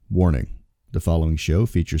Warning. The following show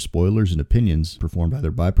features spoilers and opinions performed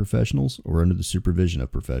either by professionals or under the supervision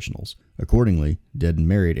of professionals. Accordingly, Dead and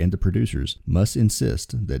Married and the producers must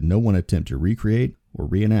insist that no one attempt to recreate or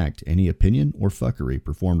reenact any opinion or fuckery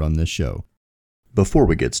performed on this show. Before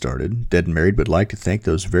we get started, Dead and Married would like to thank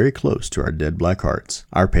those very close to our dead black hearts,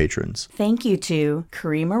 our patrons. Thank you to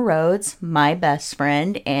Karima Rhodes, my best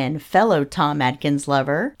friend and fellow Tom Atkins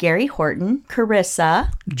lover, Gary Horton,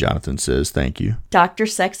 Carissa, Jonathan says thank you. Dr.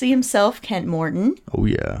 Sexy himself, Kent Morton, Oh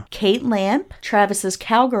yeah. Kate Lamp, Travis's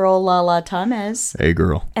cowgirl, Lala Tamez, Hey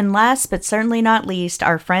girl. and last but certainly not least,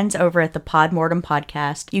 our friends over at the Podmortem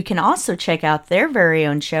Podcast. You can also check out their very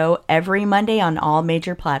own show every Monday on all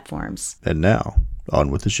major platforms. And now, on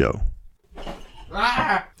with the show.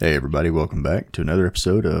 Hey everybody, welcome back to another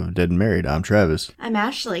episode of Dead and Married. I'm Travis. I'm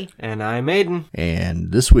Ashley. And I'm Aiden.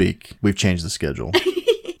 And this week, we've changed the schedule.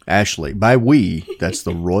 Ashley, by we, that's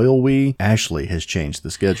the royal we, Ashley has changed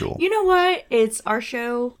the schedule. You know what? It's our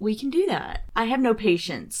show. We can do that. I have no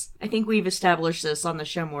patience. I think we've established this on the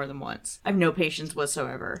show more than once. I have no patience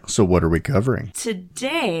whatsoever. So what are we covering?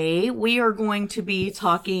 Today, we are going to be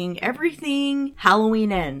talking everything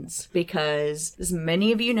Halloween Ends, because as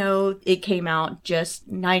many of you know, it came out just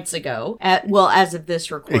nights ago. As of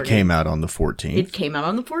this recording. It came out on the 14th. It came out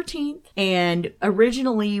on the 14th. And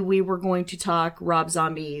originally, we were going to talk Rob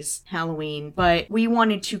Zombie's Halloween, but we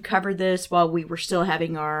wanted to cover this while we were still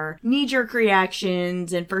having our knee-jerk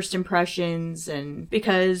reactions and first impressions, and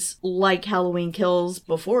because like Halloween Kills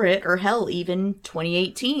before it, or hell, even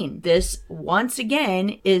 2018, this once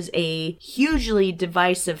again is a hugely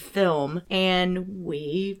divisive film, and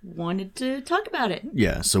we wanted to talk about it.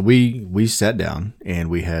 Yeah, so we sat down and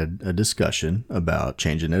we had a discussion about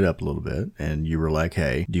changing it up a little bit, and you were like,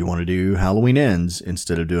 hey, do you want to do Halloween Ends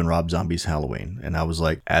instead of doing Rob Zombie's Halloween? And I was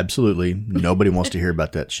like, absolutely, nobody wants to hear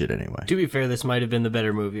about that shit anyway. To be fair, this might have been the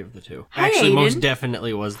better movie of the two. Hi, Actually, Aiden. most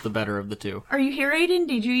definitely was the better of the two. Are you here, Aiden?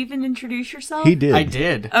 Did you even introduce yourself? He did. I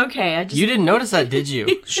did. Okay, You didn't notice that, did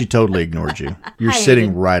you? She totally ignored you. You're Hi,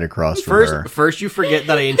 sitting Aiden. right across from her. First you forget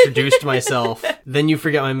that I introduced myself, then you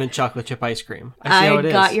forget my mint chocolate chip ice cream. I see how it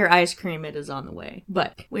is. got your ice cream. It is on the way.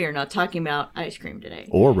 But we are not talking about ice cream today.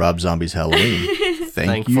 Or Rob Zombie's Halloween.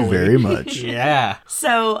 Thank you Thankfully. very much. Yeah.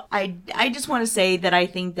 So I just want to say that I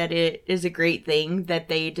think that it is a great thing that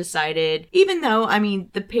they decided, even though, I mean,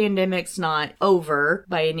 the pandemic's not over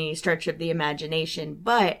by any stretch of the imagination,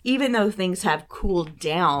 but even though things have cooled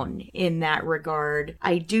down in that regard,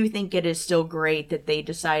 I do think it is still great that they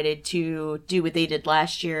decided to do what they did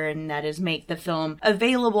last year, and that is make the film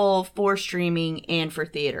available for streaming and for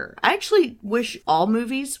theater. I actually wish all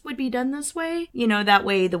movies would be done this way. You know, that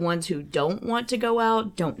way the ones who don't want to go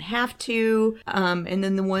out don't have to, and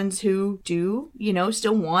then the ones who do, you know,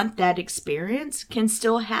 still want that experience can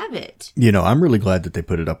still have it. You know, I'm really glad that they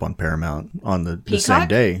put it up on Paramount on the same Peacock?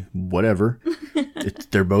 day. Whatever.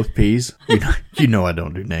 They're both P's. You know I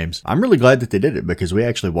don't do names. I'm really glad that they did it because we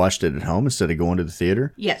actually watched it at home instead of going to the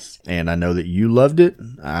theater. Yes. And I know that you loved it.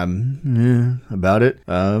 I'm about it.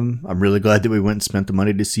 I'm really glad that we went and spent the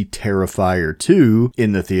money to see Terrifier 2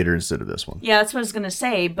 in the theater instead of this one. Yeah, that's what I was going to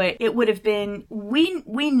say, but it would have been,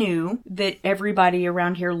 we knew that everybody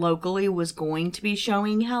around here locally was going to be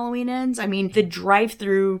showing Halloween Ends. I mean, the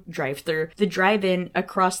the drive-in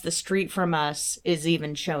across the street from us is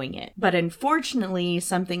even showing it. But unfortunately,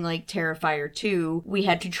 something like Terrifier 2, we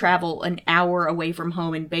had to travel an hour away from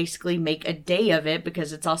home and basically make a day of it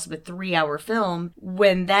because it's also a 3-hour film,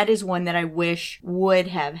 when that is one that I wish would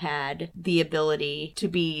have had the ability to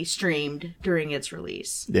be streamed during its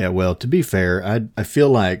release. Yeah, well, to be fair, I feel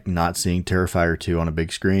like not seeing Terrifier 2 on a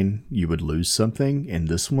big screen, you would lose something. And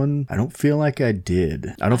this one, I don't feel like I did.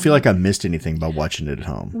 I don't feel like I missed anything by watching it at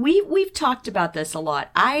home. We've talked about this a lot.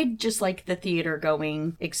 I just like the theater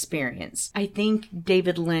going experience. I think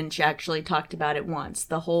David Lynch actually talked about it once.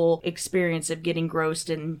 The whole experience of getting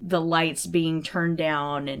grossed and the lights being turned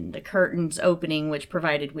down and the curtains opening, which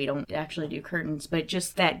provided we don't actually do curtains, but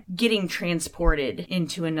just that getting transported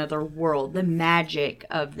into another world. The magic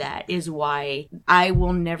of that is why I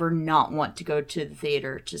will never not want to go to the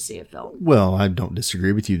theater to see a film. Well, I don't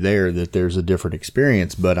disagree with you there that there's a different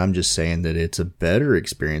experience, but I'm just saying that it's a better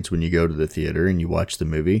experience when you go to the theater and you watch the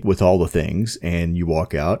movie with all the things and you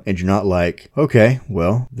walk out and you're not like, okay,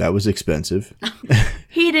 well, that was expensive.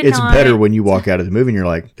 He did It's not. better when you walk out of the movie and you're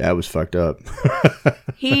like, that was fucked up.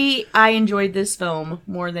 I enjoyed this film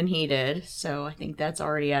more than he did, so I think that's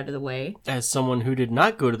already out of the way. As someone who did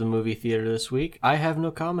not go to the movie theater this week, I have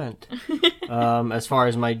no comment. As far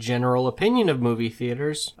as my general opinion of movie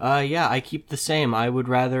theaters, yeah, I keep the same. I would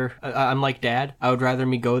rather, I'm like Dad, I would rather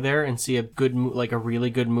me go there and see a good, like a really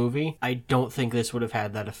good movie. I don't think this would have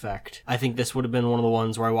had that effect. I think this would have been one of the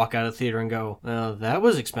ones where I walk out of the theater and go, well, that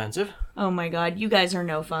was expensive. Oh my god, you guys are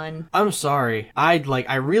no fun. I'm sorry. I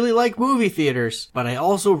really like movie theaters, but I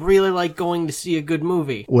also really like going to see a good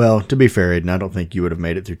movie. Well, to be fair, Aiden, I don't think you would have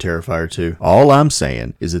made it through Terrifier 2. All I'm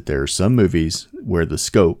saying is that there are some movies where the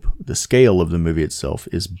scale of the movie itself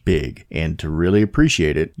is big, and to really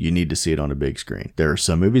appreciate it, you need to see it on a big screen. There are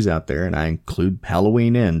some movies out there, and I include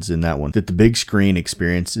Halloween Ends in that one, that the big screen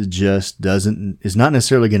experience is not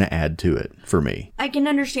necessarily going to add to it for me. I can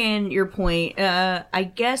understand your point.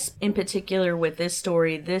 I guess in particular with this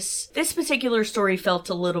story, this particular story felt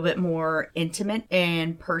a little bit more intimate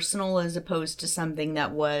and personal as opposed to something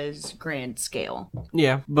that was grand scale.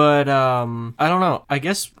 Yeah, but I don't know. I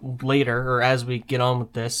guess later, or as we get on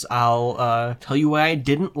with this, I'll tell you why I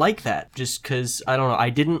didn't like that. Just because, I don't know, I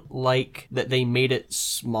didn't like that they made it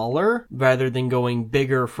smaller rather than going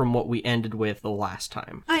bigger from what we ended with the last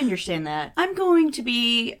time. I understand that. I'm going to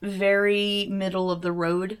be very middle of the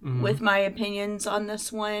road with my opinions on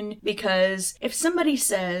this one, because if somebody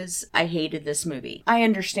says, I hated this movie, I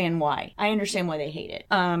understand why. I understand why they hate it.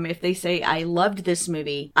 If they say, I loved this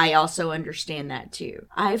movie, I also understand that too.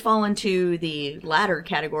 I fall into the latter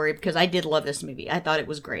category because I did love this movie. I thought it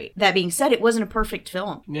was great. That being said, it wasn't a perfect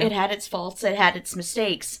film. Yeah. It had its faults, it had its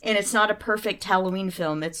mistakes, and it's not a perfect Halloween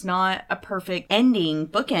film. It's not a perfect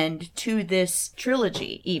bookend to this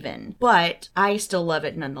trilogy even, but I still love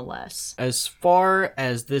it nonetheless. As far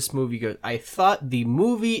as this movie goes, I thought the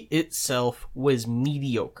movie itself was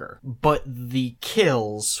mediocre, but the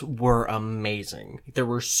kills were amazing. There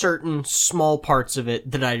were certain small parts of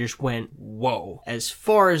it that I just went, whoa. As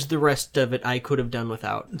far as the rest of it, I could have done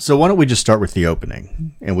without. So why don't we just start with the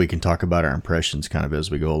opening, and we can talk about our impressions kind of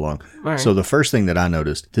as we go along. Right. So the first thing that I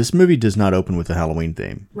noticed, this movie does not open with a Halloween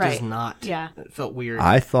theme. Right. It does not. Yeah. It felt weird.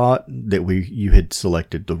 I thought that you had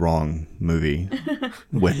selected the wrong movie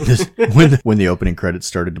when the opening credits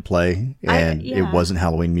started to play, and it wasn't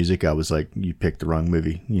Halloween music. I was like, you picked the wrong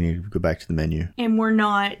movie. You need to go back to the menu. And we're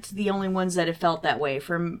not the only ones that have felt that way.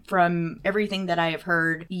 From everything that I have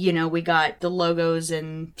heard, we got the logos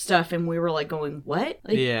and stuff, and we were like going, what?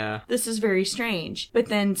 Like, yeah. This is very strange. But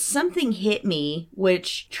then something hit me,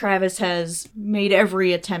 which Travis has made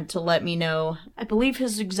every attempt to let me know. I believe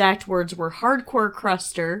his exact words were hardcore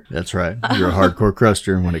cruster. That's right. You're a hardcore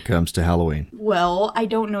cruster when it comes to Halloween. Well, I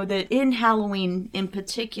don't know that in Halloween in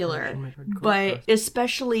particular, but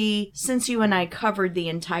especially since you and I covered the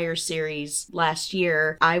entire series last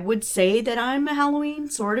year, I would say that I'm a Halloween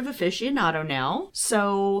sort of aficionado now.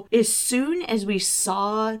 So as soon as we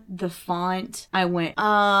saw the font, I went,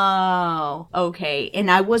 oh, okay. And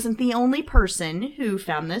I wasn't the only person who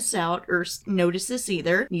found this out or noticed this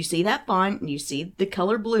either. You see that font and you see the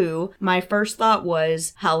color blue. My first thought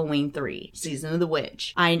was Halloween 3, Season of the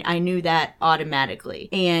Witch. I knew that automatically.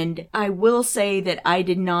 And I will say that I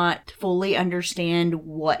did not fully understand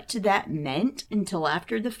what that meant until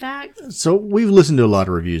after the fact. So we've listened to a lot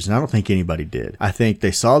of reviews, and I don't think anybody did. I think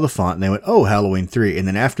they saw the font and they went, oh, Halloween 3. And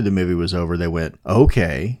then after the movie was over, they went,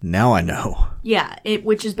 okay, now I know. Yeah,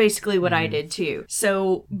 which is basically what I did too.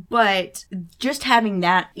 So, but just having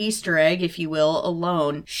that Easter egg, if you will,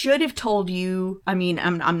 alone should have told you, I mean,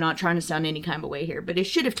 I'm not trying to sound any kind of way here, but it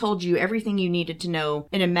should have told you everything you needed to know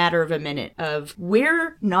in a matter of a minute of,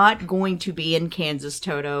 we're not going to be in Kansas,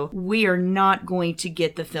 Toto. We are not going to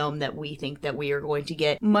get the film that we think that we are going to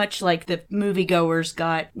get, much like the moviegoers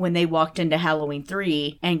got when they walked into Halloween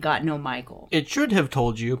 3 and got no Michael. It should have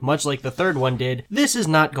told you, much like the third one did, this is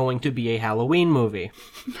not going to be a Halloween movie.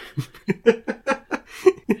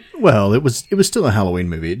 Well, it was still a Halloween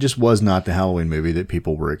movie. It just was not the Halloween movie that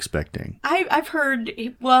people were expecting. I've heard,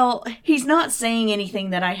 well, he's not saying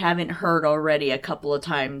anything that I haven't heard already a couple of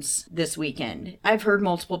times this weekend. I've heard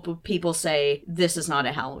multiple people say, this is not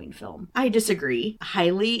a Halloween film. I disagree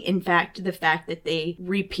highly. In fact, the fact that they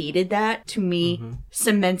repeated that, to me,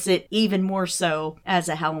 cements it even more so as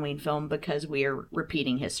a Halloween film, because we are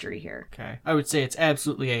repeating history here. Okay. I would say it's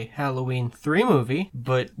absolutely a Halloween 3 movie,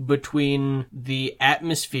 but between the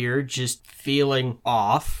atmosphere just feeling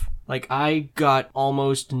off, Like, I got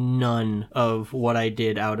almost none of what I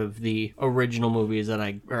did out of the original movies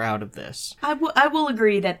or out of this. I will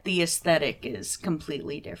agree that the aesthetic is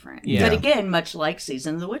completely different. Yeah. But again, much like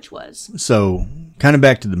Season of the Witch was. So, kind of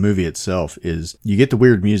back to the movie itself is you get the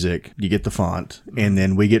weird music, you get the font, and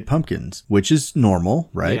then we get pumpkins, which is normal,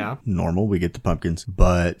 right? Yeah. Normal, we get the pumpkins.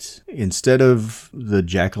 But instead of the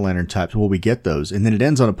jack-o'-lantern types, well, we get those. And then it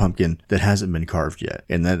ends on a pumpkin that hasn't been carved yet.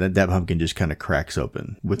 And that pumpkin just kind of cracks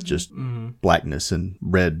open with just blackness and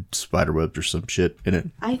red spiderwebs or some shit in it.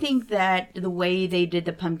 I think that the way they did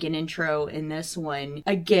the pumpkin intro in this one,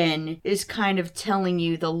 again, is kind of telling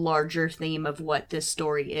you the larger theme of what this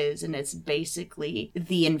story is. And it's basically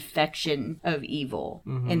the infection of evil.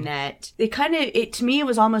 And that to me, it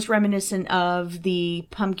was almost reminiscent of the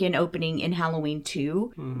pumpkin opening in Halloween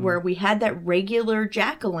 2, where we had that regular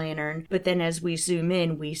jack-o'-lantern, but then as we zoom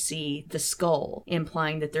in, we see the skull,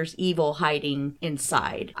 implying that there's evil hiding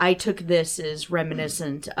inside. I took this as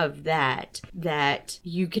reminiscent of that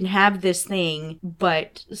you can have this thing,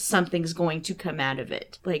 but something's going to come out of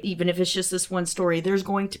it. Like, even if it's just this one story, there's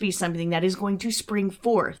going to be something that is going to spring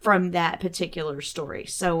forth from that particular story.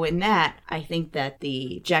 So in that, I think that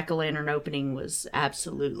the jack-o'-lantern opening was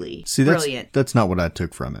absolutely brilliant. That's not what I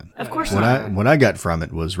took from it. Of course What not. I got from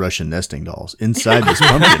it was Russian nesting dolls. Inside this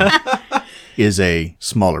pumpkin is a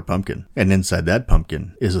smaller pumpkin, and inside that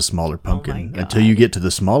pumpkin is a smaller pumpkin until you get to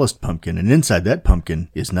the smallest pumpkin, and inside that pumpkin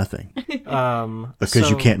is nothing. Because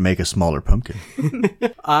you can't make a smaller pumpkin.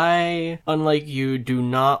 I, unlike you, do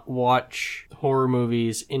not watch horror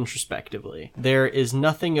movies introspectively. There is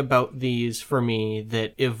nothing about these for me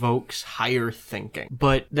that evokes higher thinking.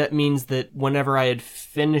 But that means that whenever I had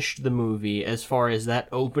finished the movie, as far as that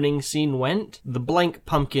opening scene went, the blank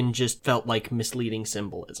pumpkin just felt like misleading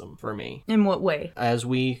symbolism for me. In what way? As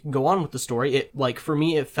we go on with the story, for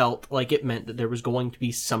me, it felt like it meant that there was going to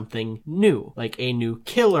be something new, like a new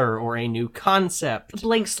killer or a new concept.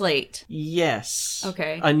 Blank slate. Yes.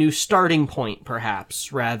 Okay. A new starting point,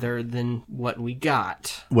 perhaps, rather than what we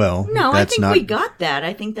got. Well, No, that's I think not we got that.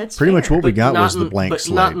 I think that's pretty fair. much what we got was the blank but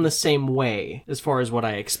slate. not in the same way, as far as what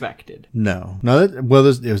I expected. No,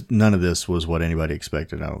 none of this was what anybody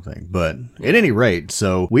expected, I don't think. But at any rate,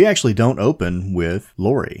 so we actually don't open with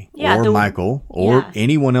Laurie or Michael or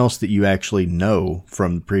anyone else that you actually know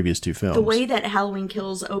from the previous two films. The way that Halloween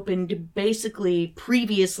Kills opened basically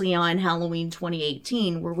previously on Halloween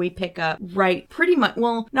 2018, where we pick up pretty much,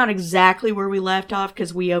 well, not exactly where we left off,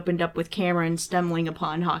 because we opened up with Cameron stumbling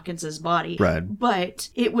upon Hawkins's body. Right. But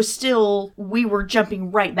it was still, we were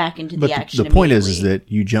jumping right back into the action. The point is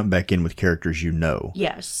that you jump back in with characters you know.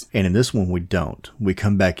 Yes. And in this one, we don't. We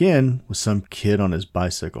come back in with some kid on his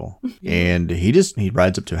bicycle. And he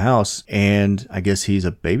rides up to a house, and I guess he's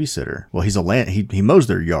a babysitter. Well, he mows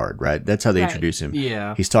their yard, right? That's how they introduce him.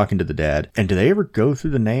 Yeah. He's talking to the dad. And do they ever go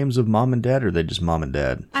through the names of mom and dad, or are they just mom and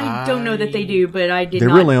dad? I don't know that they do, but I did They're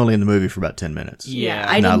not. really only in the movie for about 10 minutes.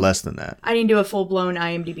 Yeah. Not less than that. I didn't do a full-blown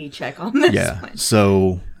IMDb check on this one.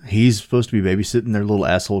 So he's supposed to be babysitting their little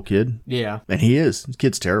asshole kid. Yeah. And he is. The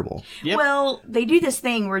kid's terrible. Yep. Well, they do this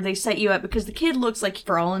thing where they set you up because the kid looks like,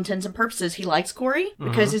 for all intents and purposes, he likes Corey.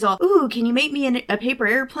 Because he's all, ooh, can you make me a paper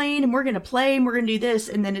airplane? And we're going to play and we're going to do this.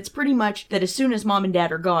 And then it's pretty much that as soon as mom and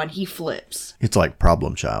dad are gone, he flips. It's like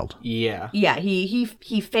Problem Child. Yeah. Yeah, he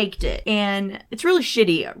faked it. And it's really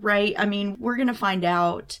shitty, right? I mean, we're going to find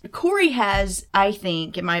out. Corey has, I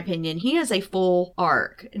think, in my opinion, he has a full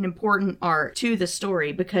arc, an important arc to the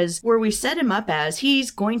story, because where we set him up as, he's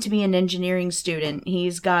going to be an engineering student.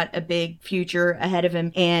 He's got a big future ahead of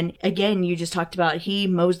him. And again, you just talked about, he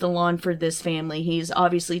mows the lawn for this family. He's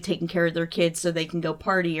obviously taking care of their kids so they can go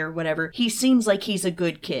party or whatever. He seems like he's a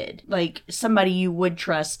good kid, like somebody you would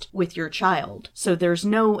trust with your child. So there's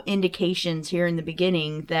no indications here in the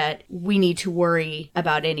beginning that we need to worry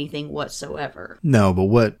about anything whatsoever. No, but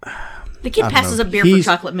what... The kid passes up beer for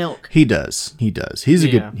chocolate milk. He does. He's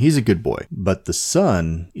a good boy. But the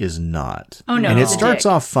son is not. Oh, no. And it he's a starts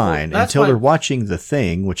dick. off fine Well, that's until why- they're watching The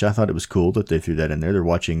Thing, which I thought it was cool that they threw that in there. They're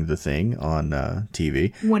watching The Thing on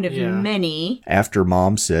TV. One of Yeah. many. After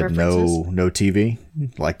mom said References. no TV.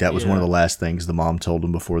 Like that was one of Yeah. the last things the mom told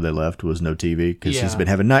him before they left was no TV. Because he's Yeah. been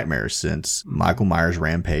having nightmares since Michael Myers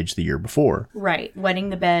rampaged the year before. Right.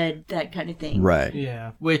 Wetting the bed, that kind of thing. Right.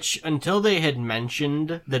 Yeah. Which, until they had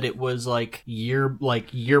mentioned that it was like year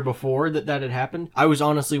before that had happened. I was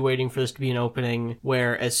honestly waiting for this to be an opening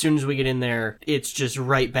where as soon as we get in there, it's just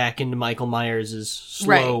right back into Michael Myers'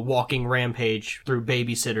 slow walking rampage through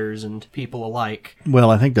babysitters and people alike.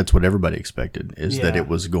 Well, I think that's what everybody expected, is that it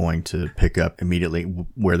was going to pick up immediately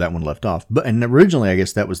where that one left off. But and originally, I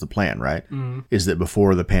guess that was the plan, right? Mm-hmm. Is that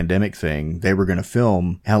before the pandemic thing, they were going to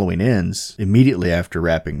film Halloween Ends immediately after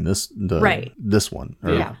wrapping this one,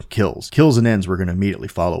 or Kills. Kills and Ends were going to immediately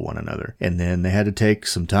follow one another. And then they had to take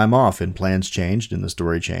some time off, and plans changed, and the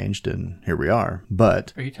story changed, and here we are.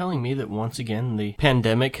 But are you telling me that once again the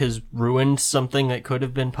pandemic has ruined something that could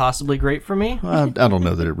have been possibly great for me? I don't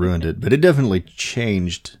know that it ruined it, but it definitely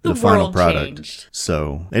changed the final product. Changed.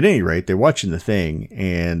 So at any rate, they're watching the thing,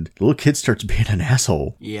 and the little kid starts being an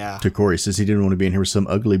asshole to Corey. Says he didn't want to be in here with some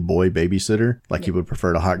ugly boy babysitter, like he would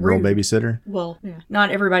prefer a hot girl babysitter. Well,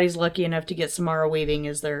 not everybody's lucky enough to get Samara Weaving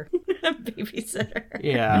as their babysitter.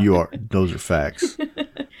 Yeah. Those are facts.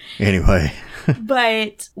 Anyway.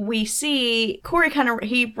 But we see Corey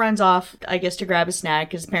he runs off, I guess, to grab a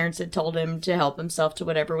snack. His parents had told him to help himself to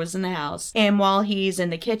whatever was in the house. And while he's in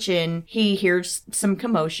the kitchen, he hears some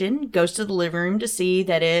commotion, goes to the living room to see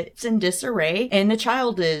that it's in disarray, and the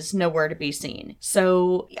child is nowhere to be seen.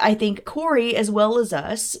 So I think Corey, as well as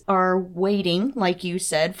us, are waiting, like you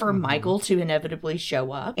said, for Michael to inevitably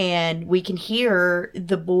show up. And we can hear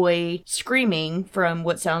the boy screaming from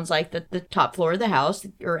what sounds like the top floor of the house,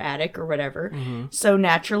 or attic, or whatever. Mm-hmm. So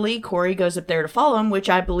naturally, Corey goes up there to follow him, which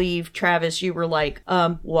I believe, Travis, you were like,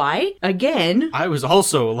 why? Again. I was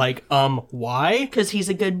also like, why? Because he's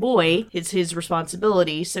a good boy. It's his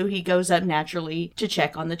responsibility. So he goes up naturally to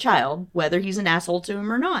check on the child, whether he's an asshole to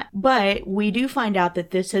him or not. But we do find out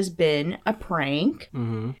that this has been a prank.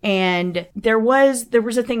 Mm-hmm. And there was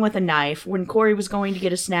a thing with a knife. When Corey was going to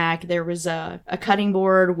get a snack, there was a cutting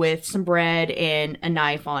board with some bread and a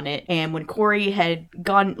knife on it. And when Corey had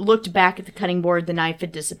looked back at the cutting board, the knife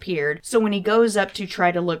had disappeared. So when he goes up to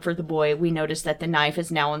try to look for the boy, we notice that the knife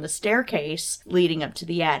is now on the staircase leading up to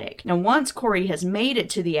the attic. Now, once Corey has made it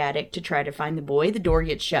to the attic to try to find the boy, the door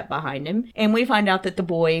gets shut behind him, and we find out that the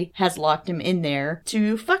boy has locked him in there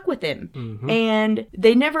to fuck with him. Mm-hmm. And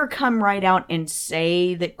they never come right out and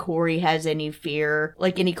say that Corey has any fear,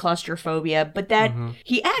 like any claustrophobia, but that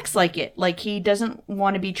he acts like it, like he doesn't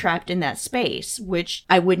want to be trapped in that space, which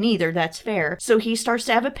I wouldn't either, that's fair. So he starts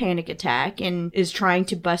to have a panic attack and is trying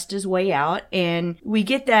to bust his way out, and we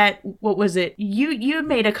get that, what was it? You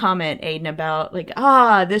made a comment, Aiden, about like,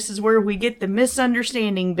 this is where we get the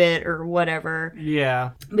misunderstanding bit or whatever.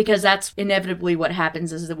 Yeah. Because that's inevitably what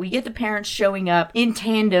happens, is that we get the parents showing up in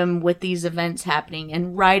tandem with these events happening,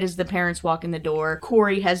 and right as the parents walk in the door,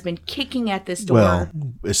 Corey has been kicking at this door. Well,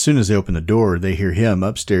 as soon as they open the door, they hear him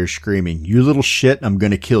upstairs screaming, "You little shit, I'm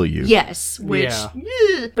gonna kill you." Yes,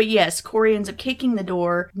 but yes, Corey ends up kicking the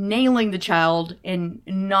door, nailing the child, and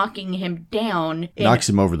knocking him down. Knocks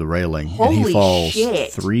him over the railing, and he falls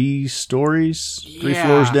 3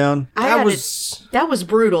 floors down. That was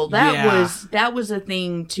brutal. That was a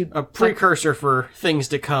thing to... A precursor for things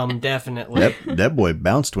to come, definitely. That boy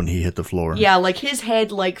bounced when he hit the floor. Yeah, like his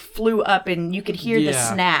head like flew up and you could hear the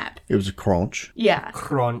snap. It was a crunch. Yeah.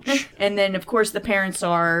 Crunch. And then, of course, the parents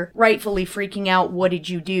are rightfully freaking out, what did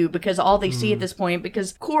you do? Because all they see at this point,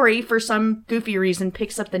 because Corey, for some goofy reason,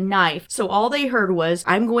 picks up the knife. So all they heard was,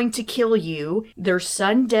 "I'm going to kill you." Their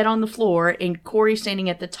son dead on the floor, and Corey standing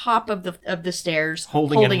at the top of the stairs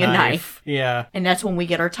holding a knife. Yeah. And that's when we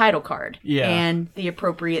get our title card. Yeah. And the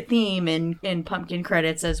appropriate theme and pumpkin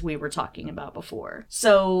credits, as we were talking about before.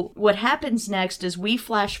 So what happens next is we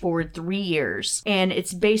flash forward 3 years, and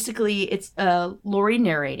it's Lori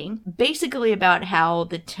narrating, basically about how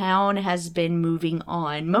the town has been moving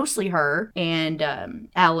on, mostly her and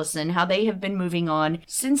Allison, how they have been moving on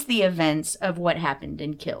since the events of what happened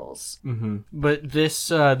in Kills. Mm-hmm. But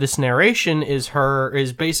this narration is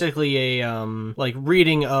basically a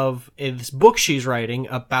reading of this book she's writing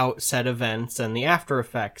about said events and the after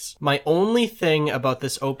effects. My only thing about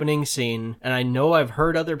this opening scene, and I know I've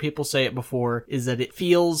heard other people say it before, is that it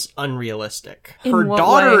feels unrealistic. Her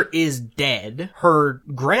daughter is dead. Her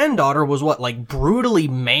granddaughter was brutally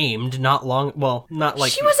maimed not long. Well, not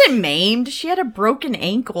like she wasn't maimed. She had a broken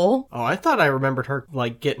ankle. Oh, I thought I remember remembered her,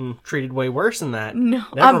 like, getting treated way worse than that. No,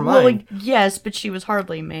 Never well, mind. yes, but she was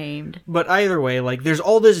hardly maimed. But either way, like, there's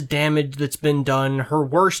all this damage that's been done. Her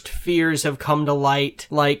worst fears have come to light.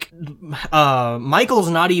 Like, Michael's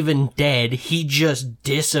not even dead. He just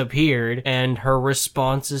disappeared. And her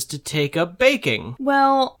response is to take up baking.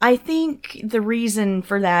 Well, I think the reason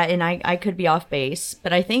for that, and I could be off base,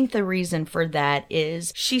 but I think the reason for that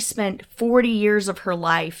is she spent 40 years of her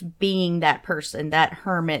life being that person, that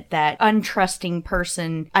hermit, that untrusting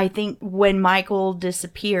person. I think when Michael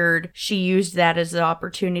disappeared, she used that as an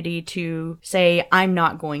opportunity to say, I'm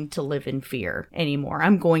not going to live in fear anymore.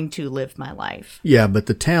 I'm going to live my life. Yeah, but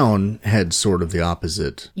the town had sort of the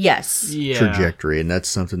opposite Yes. Yeah. trajectory, and that's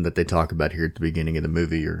something that they talk about here at the beginning of the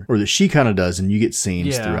movie, or that she kind of does, and you get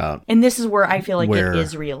scenes Yeah. throughout. And this is where I feel like Where- it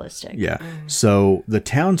is realistic. Yeah. So the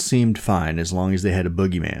town seemed fine as long as they had a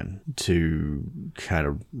boogeyman to kind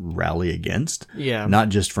of rally against. Yeah. Not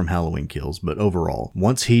just from Halloween Kills, but overall.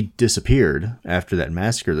 Once he disappeared after that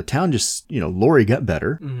massacre, the town just, Laurie got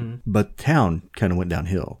better, but the town kind of went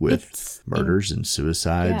downhill with It's- murders and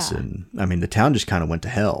suicides. Yeah. And I mean, the town just kind of went to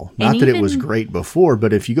hell. And Not that it was even- great before,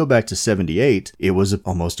 but if you go back to 78, it was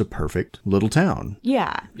almost a perfect little town.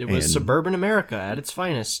 Yeah. It was And- suburban America at its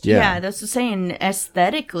finest. Yeah. That's what I'm saying.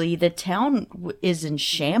 Aesthetically, the town is in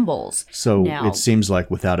shambles. So now. it seems like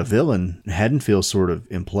without a villain, Haddonfield sort of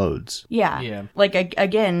implodes. Yeah. Yeah. Like,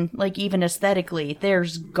 again, like even aesthetically,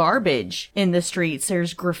 there's garbage in the streets.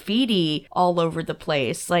 There's graffiti all over the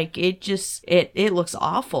place. Like, it just, it looks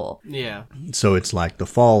awful. Yeah. So it's like the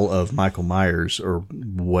fall of Michael Myers, or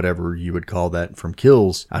whatever you would call that, from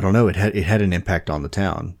Kills. I don't know. It had an impact on the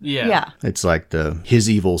town. Yeah. Yeah. It's like his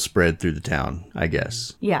evil spread through the town, I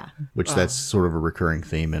guess. Yeah. Which that's sort of a recurring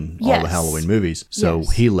theme in all Yes. the Halloween movies. So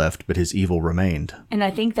Yes. he left, but his evil remained. And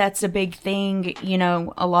I think that's a big thing,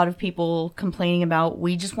 a lot of people complaining about,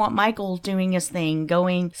 we just want Michael doing his thing,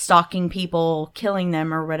 going, stalking people, killing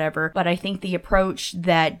them or whatever. But I think the approach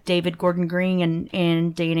that David Gordon Green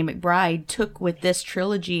and Danny McBride took with this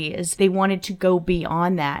trilogy is they wanted to go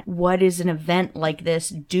beyond that. What does an event like this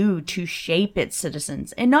do to shape its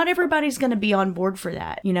citizens? And not everybody's going to be on board for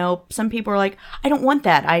that. Some people are like, I don't want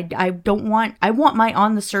that. I want my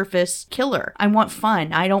on the surface killer. I want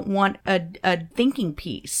fun. I don't want a thinking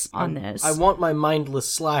piece on this. I want my mindless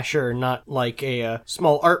slasher, not like a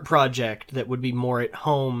small art project that would be more at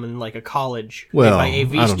home and like a college made Well, by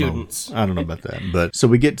AV I don't students. know. I don't know about that. But so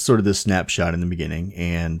we get sort of this snapshot in the beginning,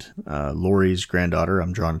 and Laurie's granddaughter,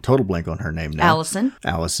 I'm drawing a total blank on her name now.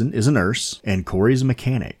 Allison is a nurse, and Corey's a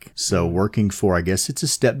mechanic. So working for, I guess it's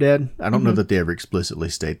his stepdad. I don't know that they ever explicitly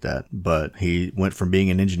state that, but he went from being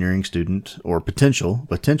an engineering student, or potential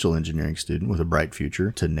engineering student with a bright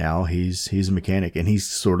future, to now he's a mechanic, and he's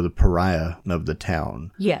sort of the pariah of the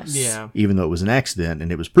town. Yes. Yeah. Even though it was an accident,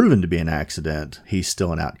 and it was proven to be an accident, he's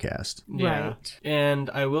still an outcast. Yeah. Right. And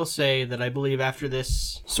I will say that I believe after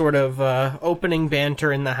this sort of opening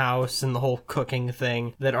banter in the house and the whole cooking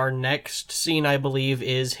thing, that our next scene, I believe,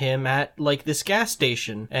 is him at like this gas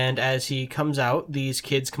station. And as he comes out, these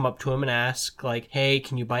kids come up to him and ask like, hey,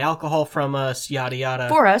 can you buy alcohol from us? Yada yada.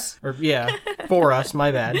 For us. Or yeah, for us,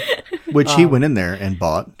 my bad. Which he went in there and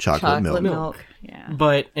bought chocolate milk.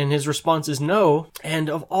 Yeah. And his response is no. And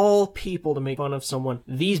of all people to make fun of someone,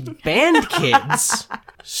 these band kids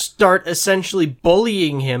start essentially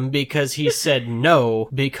bullying him because he said no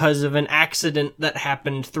because of an accident that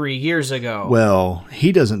happened 3 years ago. Well,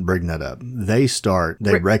 he doesn't bring that up. They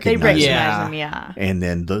recognize him. Yeah. him, yeah. And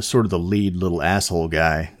then the sort of the lead little asshole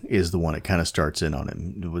guy is the one that kind of starts in on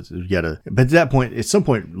him. But at some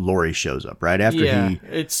point, Laurie shows up, right?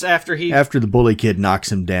 It's after After the bully kid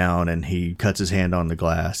knocks him down and he cuts his hand on the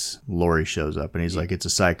glass, Laurie shows up and he's like, it's a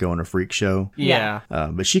psycho and a freak show. Yeah.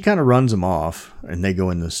 But she kind of runs him off, and they go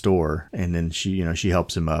in the store, and then she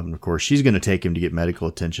helps him up. And of course, she's going to take him to get medical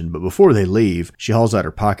attention. But before they leave, she hauls out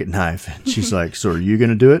her pocket knife, and she's like, so are you going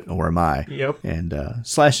to do it, or am I? Yep. And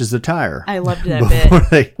slashes the tire. I loved that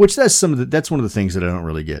bit. Which that's one of the things that I don't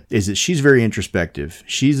really get, is that she's very introspective.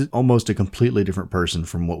 She's almost a completely different person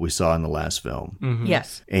from what we saw in the last film.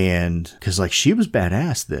 Yes. And because like she was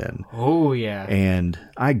badass then. Oh, yeah. And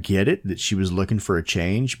I get it that she was looking for a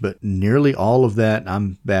change, but nearly all of that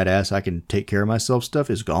I'm badass, I can take care of myself stuff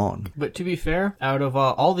is gone. But to be fair, out of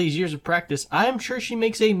all these years of practice, I'm sure she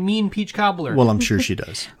makes a mean peach cobbler. Well, I'm sure she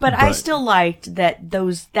does. But I still liked that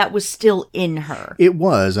that was still in her. It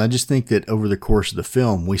was. I just think that over the course of the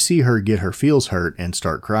film, we see her get her feels hurt and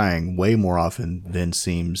start crying way more often than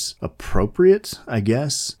seems appropriate, I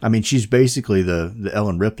guess. I mean, she's basically the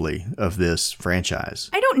Ellen Ripley of this franchise.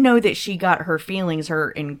 I don't know that she got her feelings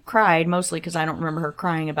hurt and cried, mostly because I don't remember her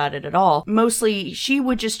crying about it at all. Mostly, she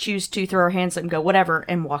would just choose to throw her hands up and go, whatever,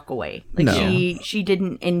 and walk away. Like, No. she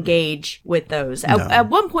didn't engage with those. No. At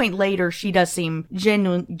one point later, she does seem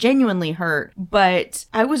genuinely hurt, but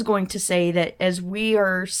I was going to say that as we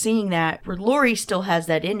are seeing that, where Lori still has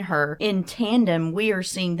that in her, in tandem, we are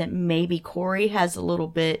seeing that maybe Corey has a little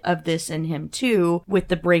bit of this in him too, with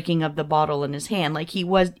the breaking of the bottle in his hand. Like,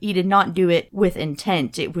 he did not do it with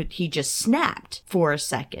intent. He just snapped for a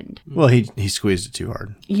second. Well, he squeezed it too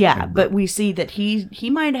hard. Yeah, but we see that he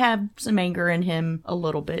might have some anger in him a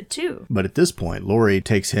little bit too. But at this point, Lori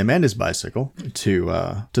takes him and his bicycle to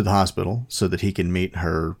the hospital so that he can meet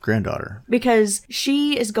her granddaughter. Because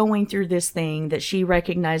she is going through this thing that she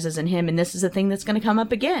recognizes in him, and this is a thing that's going to come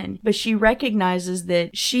up again. But she recognizes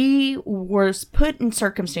that she was put in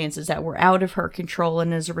circumstances that were out of her control,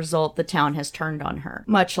 and as a result, the town has turned on her.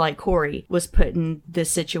 Much like Corey was put in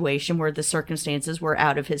this situation where the circumstances were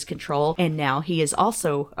out of his control, and now he is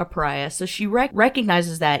also a pariah. So she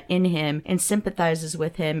recognizes that in him and sympathizes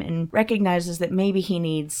with him and recognizes that maybe he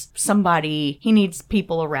needs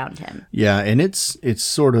people around him. Yeah, and it's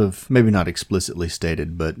sort of, maybe not explicitly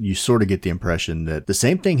stated, but you sort of get the impression that the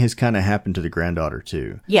same thing has kind of happened to the granddaughter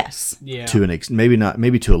too. Yes. Yeah. To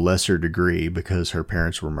maybe to a lesser degree because her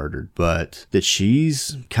parents were murdered, but that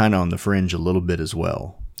she's kind of on the fringe a little bit as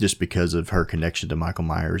well, just because of her connection to Michael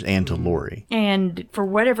Myers and to Lori. And for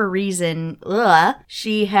whatever reason,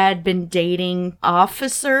 she had been dating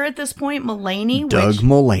Officer at this point, Mulaney. Doug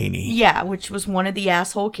Mulaney. Yeah, which was one of the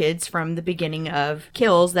asshole kids from the beginning of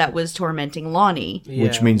Kills that was tormenting Lonnie. Yeah,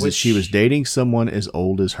 Which means that she was dating someone as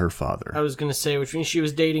old as her father. I was going to say, which means she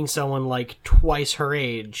was dating someone like twice her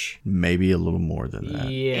age. Maybe a little more than that.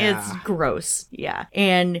 Yeah. It's gross. Yeah.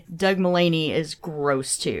 And Doug Mulaney is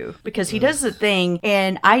gross too, because he does the thing,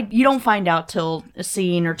 and you don't find out till a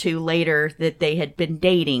scene or two later that they had been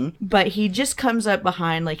dating, but he just comes up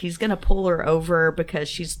behind like he's gonna pull her over because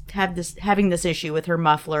she's having this issue with her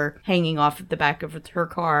muffler hanging off the back of her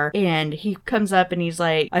car, and he comes up and he's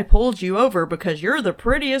like, I pulled you over because you're the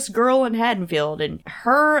prettiest girl in Haddonfield. And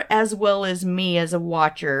her, as well as me as a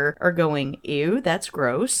watcher, are going, ew, that's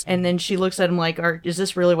gross. And then she looks at him like, is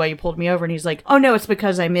this really why you pulled me over? And he's like, oh no, it's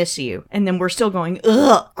because I miss you. And then we're still going,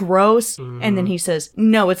 ugh, gross. And then he says,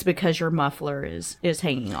 no, it's because your muffler is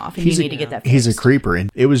hanging off and you need to get that fixed. He's a creeper,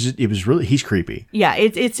 and it was really, he's creepy. Yeah,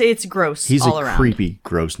 it's gross. He's all a around. creepy,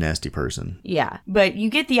 gross, nasty person. Yeah, but you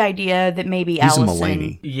get the idea that maybe He's Allison. a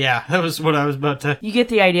Mulaney. Yeah, that was what I was about to... You get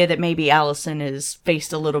the idea that maybe Allison has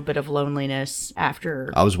faced a little bit of loneliness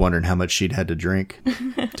after I was wondering how much she'd had to drink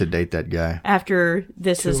to date that guy. after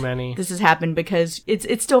this has happened, because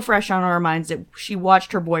it's still fresh on our minds that she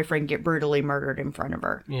watched her boyfriend get brutally murdered in front of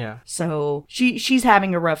her. Yeah. So she's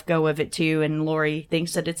having a rough go of it too, and Lori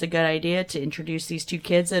thinks that it's a good idea to introduce these two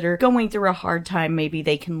kids that are going through a hard time. Maybe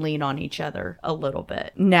they can lean on each other a little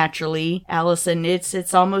bit. Naturally, Allison,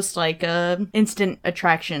 it's almost like a instant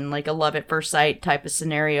attraction, like a love at first sight type of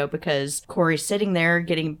scenario, because Corey's sitting there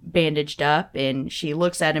getting bandaged up and she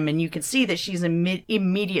looks at him and you can see that she's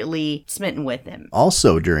immediately smitten with him.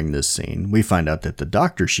 Also, during this scene, we find out that the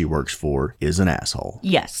doctor she works for is an asshole.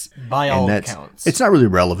 Yes. By all And accounts. it's not really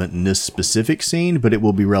relevant in this specific scene, but it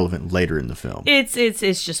will be relevant later in the film. It's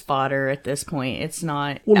just fodder at this point. It's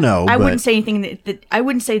not. Well, no, I but- wouldn't say anything that I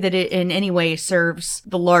wouldn't say that it in any way serves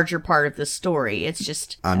the larger part of the story. It's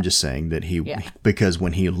just. I'm just saying that Yeah. because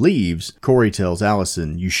when he leaves, Corey tells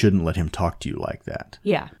Allison, you shouldn't let him talk to you like that.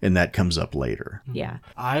 Yeah. And that comes up later. Yeah.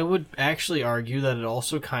 I would actually argue that it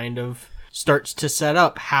also kind of starts to set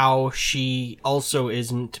up how she also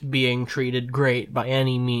isn't being treated great by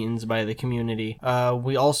any means by the community.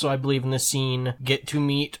 We also, I believe in this scene, get to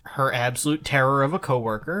meet her absolute terror of a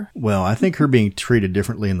coworker. Well, I think her being treated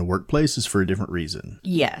differently in the workplace is for a different reason.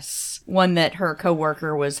 Yes. One that her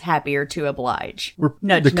coworker was happier to oblige.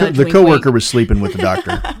 Nudge, the nudge, wink, coworker wink. was sleeping with the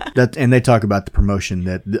doctor. And they talk about the promotion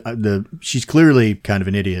that she's clearly kind of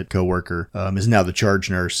an idiot coworker, is now the charge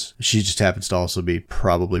nurse. She just happens to also be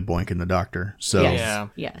probably boinking the doctor. So, Yes. Yeah.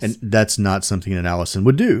 Yes. and that's not something that Allison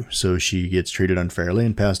would do. So she gets treated unfairly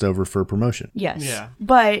and passed over for promotion. Yes. Yeah.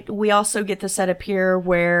 But we also get the setup here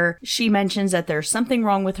where she mentions that there's something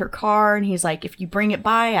wrong with her car, and he's like, if you bring it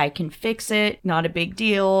by, I can fix it. Not a big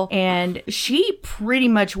deal. And she pretty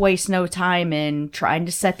much wastes no time in trying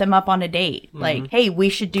to set them up on a date. Like, hey, we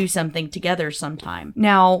should do something together sometime.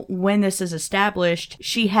 Now, when this is established,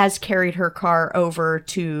 she has carried her car over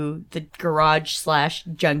to the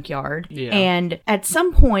garage/junkyard Yeah. And at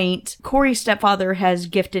some point, Corey's stepfather has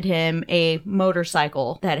gifted him a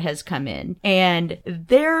motorcycle that has come in. And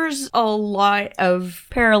there's a lot of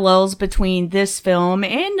parallels between this film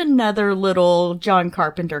and another little John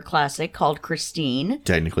Carpenter classic called Christine.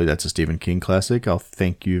 Technically, that's a Stephen King classic. I'll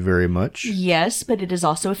thank you very much. Yes, but it is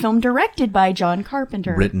also a film directed by John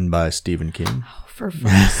Carpenter. Written by Stephen King. For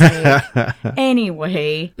fuck's sake.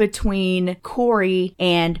 Anyway, between Corey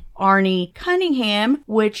and Arnie Cunningham,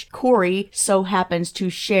 which Corey so happens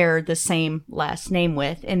to share the same last name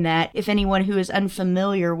with, in that if anyone who is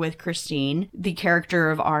unfamiliar with Christine, the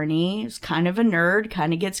character of Arnie is kind of a nerd,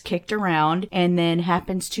 kind of gets kicked around, and then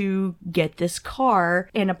happens to get this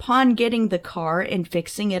car, and upon getting the car and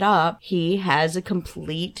fixing it up, he has a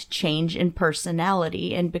complete change in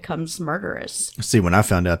personality and becomes murderous. See, when I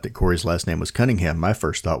found out that Corey's last name was Cunningham, my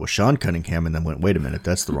first thought was Sean Cunningham, and then went, wait a minute,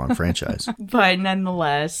 that's the wrong franchise. But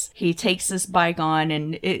nonetheless, he takes this bike on,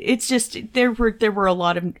 and it's just there were a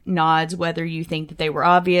lot of nods. Whether you think that they were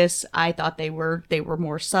obvious, I thought they were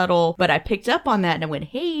more subtle. But I picked up on that and I went,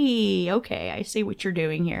 "Hey, okay, I see what you're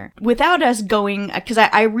doing here." Without us going, because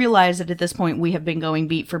I realize that at this point we have been going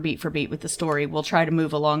beat for beat for beat with the story. We'll try to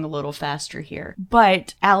move along a little faster here.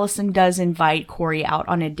 But Allison does invite Corey out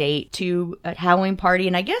on a date to a Halloween party,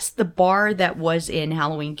 and I guess the bar that was in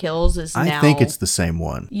Halloween Kills is now. I think it's the same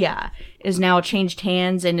one. Yeah, is now changed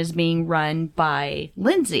hands and is being run by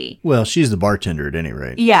Lindsay. Well, she's the bartender at any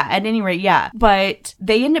rate. Yeah, at any rate, yeah. But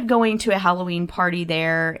they end up going to a Halloween party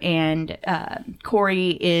there, and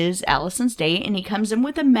Corey is Allison's date, and he comes in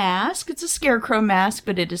with a mask. It's a scarecrow mask,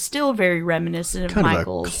 but it is still very reminiscent of Kind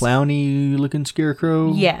Michael's. of a clowny-looking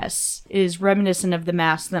scarecrow. Yes, it is reminiscent of the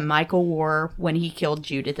mask that Michael wore when he killed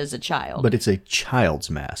Judith as a child. But it's a child's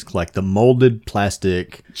mask, like the molded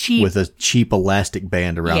plastic Cheap. with a cheap elastic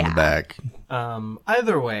band around the back.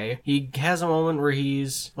 Either way, he has a moment where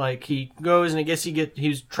he's like, he goes and I guess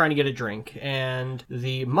he's trying to get a drink, and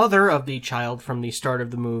the mother of the child from the start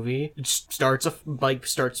of the movie starts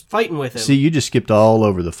fighting with him. See, you just skipped all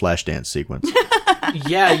over the Flashdance sequence.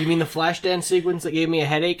 Yeah, you mean the Flashdance sequence that gave me a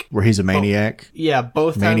headache? Where he's a maniac. Yeah,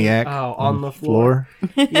 both Maniac on the floor.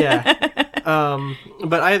 Yeah.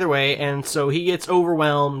 But either way, and so he gets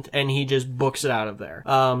overwhelmed and he just books it out of there.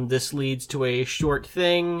 This leads to a short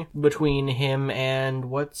thing between him and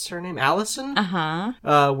what's her name? Allison?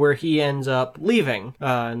 Where he ends up leaving.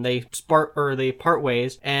 And they part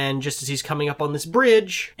ways, and just as he's coming up on this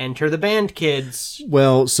bridge, enter the band kids.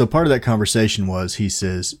 Well, so part of that conversation was he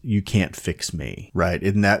says, "You can't fix me," right?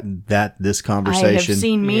 Isn't that this conversation? I have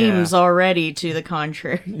seen memes already to the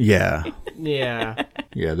contrary. Yeah. Yeah.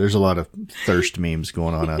 Yeah, there's a lot of thirst memes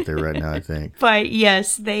going on out there right now, I think. But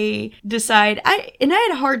yes, they decide. I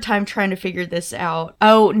had a hard time trying to figure this out.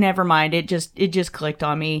 Oh, never mind. It just clicked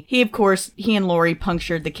on me. He and Lori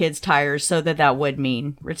punctured the kids' tires so that would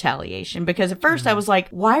mean retaliation. Because at first I was like,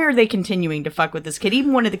 why are they continuing to fuck with this kid?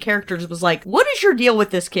 Even one of the characters was like, what is your deal with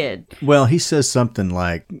this kid? Well, he says something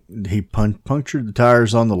like he punctured the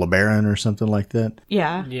tires on the LeBaron or something like that.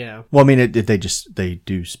 Yeah. Yeah. Well, I mean, they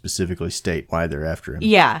do specifically state why they're after him.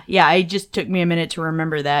 Yeah. It just took me a minute to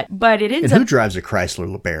remember that. But it ends And who up... drives a Chrysler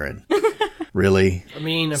LeBaron? Really? I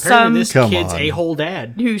mean, apparently this Come kid's on. a-hole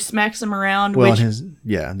dad. who smacks him around, Well, which...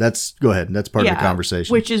 go ahead. That's part of the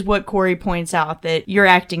conversation. Which is what Corey points out, that you're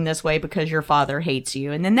acting this way because your father hates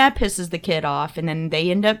you. And then that pisses the kid off. And then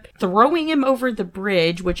they end up throwing him over the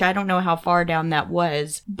bridge, which I don't know how far down that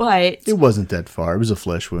was. But It wasn't that far. It was a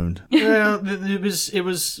flesh wound. Well, it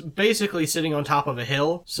was basically sitting on top of a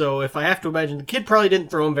hill. So if I have to imagine, the kid probably didn't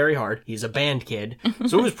throw him very hard. He's a band kid.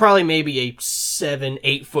 So it was probably maybe a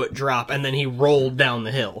 7-8 foot drop, and then he rolled down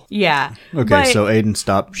the hill. yeah. Okay, But- so Aiden,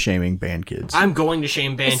 stop shaming band kids. I'm going to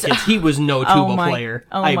shame band kids. He was no tuba player.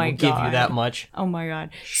 I will give you that much. Oh my god.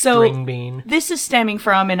 String bean. This is stemming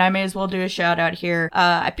from, and I may as well do a shout out here.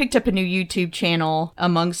 I picked up a new YouTube channel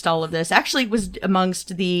amongst all of this. Actually, it was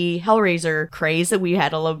amongst the Hellraiser craze that we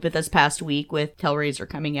had a little bit this past week with Hellraiser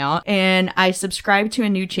coming out. And I subscribed to a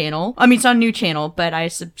new channel. I mean, it's not a new channel, but I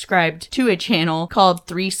subscribed to a channel called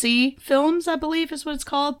 3C Films, I believe is what it's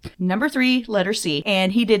called. Number 3, letter C.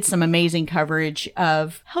 And he did some amazing coverage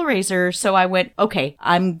of Hellraiser. So I went, okay,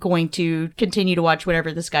 I'm going to continue to watch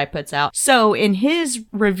whatever this guy puts out. So in his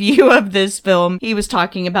review of this film, he was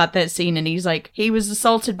talking about that scene, and he's like, he was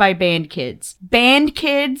assaulted by band kids. Band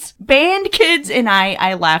kids? Band kids? And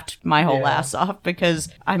I laughed my whole ass off, because,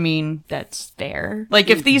 I mean, that's fair. Like,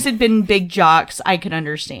 if these had been big jocks, I could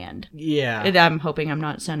understand. Yeah. And I'm hoping I'm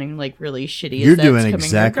not sounding like really shitty. You're as that's doing coming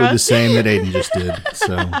exactly the across. same that Aiden just did.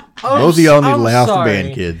 So both of y'all need to lay off the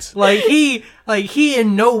band kids. Like, Like, he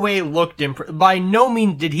in no way looked by no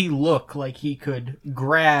means did he look like he could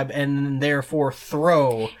grab and therefore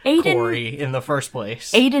throw Corey in the first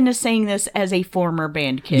place. Aiden is saying this as a former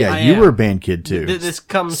band kid. Yeah, you were a band kid too. This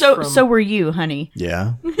comes So from... were you, honey.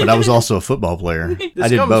 Yeah, but I was also a football player. This I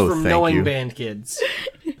did comes both, from thank knowing you. band kids.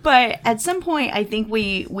 But at some point, I think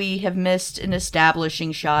we have missed an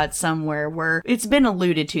establishing shot somewhere where it's been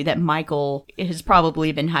alluded to that Michael has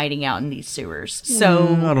probably been hiding out in these sewers. So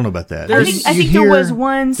I don't know about that. I think there was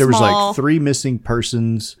one There was small... like 3 missing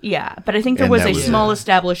persons. Yeah, but I think there And was that a was small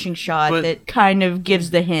establishing shot But- that kind of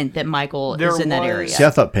gives the hint that Michael is in that area. See, I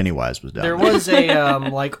thought Pennywise was down There was a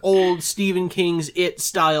like old Stephen King's It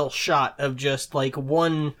style shot of just like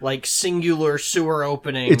one like singular sewer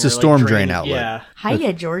opening. It's a or, like, storm drain outlet. Yeah,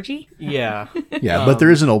 Hiya, Georgie. yeah. Yeah, but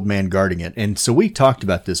there is an old man guarding it. And so we talked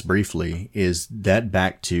about this briefly. Is that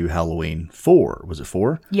back to Halloween 4? Was it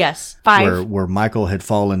 4? Yes, 5. Where Michael had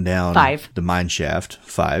fallen down 5. the mine shaft.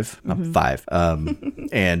 5. 5.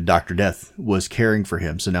 And Dr. Death was caring for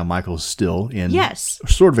him. So now Michael's still in Yes.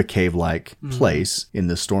 sort of a cave-like place in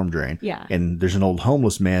the storm drain. Yeah. And there's an old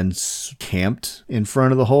homeless man camped in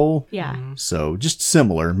front of the hole. Yeah. So just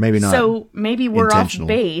similar, maybe not. So maybe we're off intentional.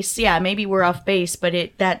 base. Yeah, maybe we're off base, but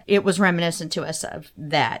it was reminiscent to us of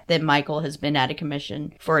that Michael has been out of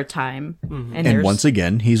commission for a time. And And once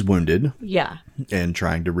again, he's wounded yeah. and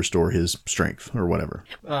trying to restore his strength or whatever.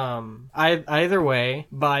 Either way,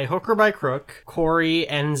 by hook or by crook, Corey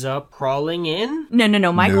ends up crawling in.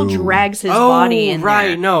 No. Michael No. drags his body in right.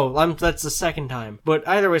 there. No, that's the second time. But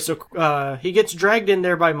either way, so he gets dragged in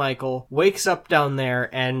there by Michael, wakes up down there,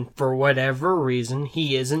 and for whatever reason,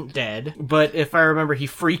 he isn't dead. But if I remember, he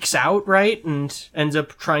freaks out, right, and ends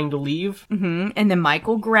up trying to leave. And then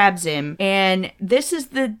Michael grabs him, and this is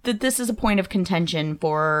this is a point of contention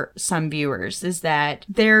for some viewers, is that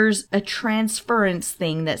there's a transference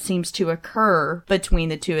thing that seems to occur between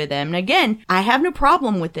the two of them. And again, I have no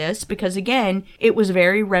problem with this because again, it was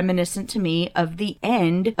very reminiscent to me of the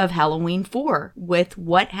end of Halloween 4 with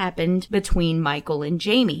what happened between Michael and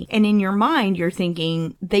Jamie. And in your mind, you're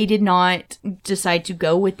thinking they did not decide to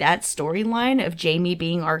go with that storyline of Jamie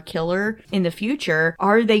being our killer in the future.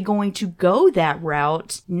 Are they going to go that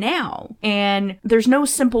route now? And there's no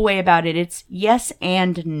simple way about it. It's yes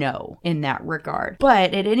and no in that regard.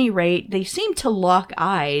 But at any rate, they seem to lock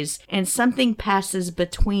eyes and something passes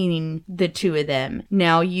between the two of them.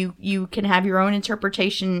 Now, you can have your own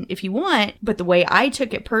interpretation if you want, but the way I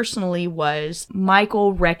took it personally was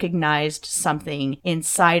Michael recognized something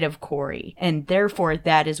inside of Corey, and therefore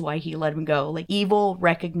that is why he let him go. Like, evil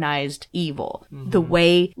recognized evil. The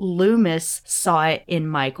way Loomis saw it in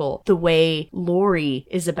Michael, the way Laurie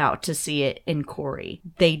is about to see it in Corey.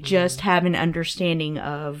 They just have an understanding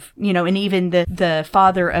of, and even the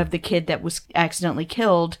father of the kid that was accidentally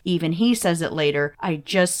killed, even he says it later, I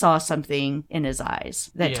just saw something in his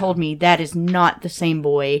eyes that told me that is not the same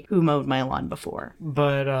boy who mowed my lawn before.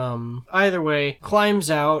 But either way, climbs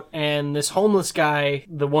out, and this homeless guy,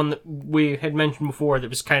 the one that we had mentioned before that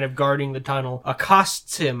was kind of guarding the tunnel,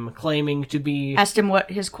 accosts him, claiming to be... Asked him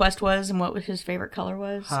what his quest was and what his favorite color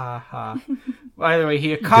was. Ha ha. Either way,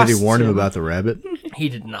 he accosts Did he warn him about the rabbit? He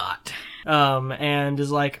did not. And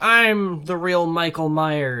is like, I'm the real Michael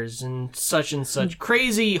Myers and such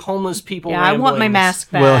crazy homeless people. Yeah, I want my ramblings.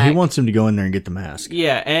 mask back. Well, he wants him to go in there and get the mask.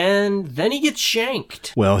 Yeah, and then he gets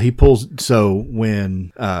shanked. Well, he pulls. So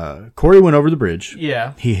when Corey went over the bridge,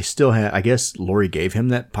 Yeah. he still had. I guess Laurie gave him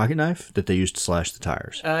that pocket knife that they used to slash the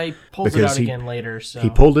tires. He pulls it Because out again later. So He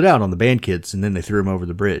pulled it out on the band kids, and then they threw him over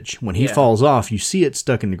the bridge. When he Yeah. falls off, you see it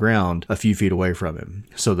stuck in the ground a few feet away from him.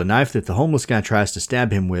 So the knife that the homeless guy tries to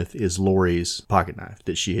stab him with is Laurie's pocket knife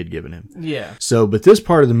that she had given him. Yeah. So, but this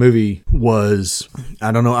part of the movie was,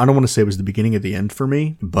 I don't know, I don't want to say it was the beginning of the end for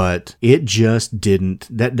me, but it just didn't,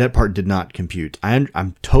 that part did not compute.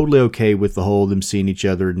 I'm totally okay with the whole them seeing each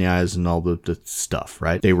other in the eyes and all the stuff,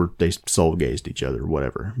 right? They soul gazed each other,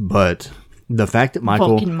 whatever. But the fact that Michael...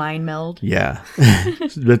 Vulcan mind meld. Yeah.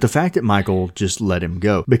 But the fact that Michael just let him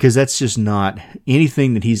go, because that's just not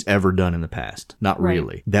anything that he's ever done in the past. Not Right.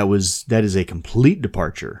 really. That is a complete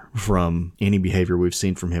departure from any behavior we've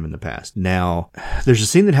seen from him in the past. Now, there's a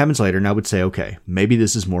scene that happens later, and I would say, okay, maybe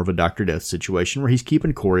this is more of a Dr. Death situation where he's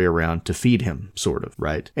keeping Corey around to feed him, sort of,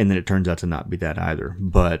 right? And then it turns out to not be that either.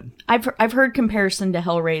 But I've heard comparison to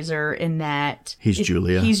Hellraiser in that He's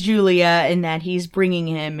Julia. He's Julia in that he's bringing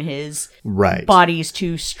him his right. bodies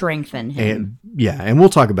to strengthen him. And yeah, and we'll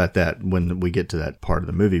talk about that when we get to that part of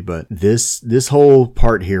the movie. But this whole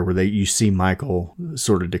part here where you see Michael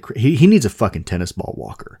sort of he needs a fucking tennis ball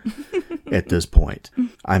walker. at this point.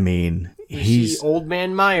 I mean, See Old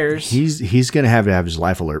Man Myers. he's going to have his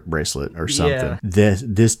life alert bracelet or something. Yeah.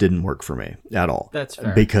 This didn't work for me at all. That's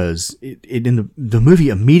fair. Because in the movie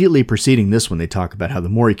immediately preceding this one, they talk about how the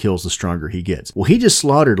more he kills, the stronger he gets. Well, he just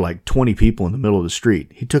slaughtered like 20 people in the middle of the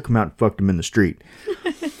street. He took them out and fucked them in the street.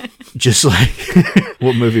 Just like,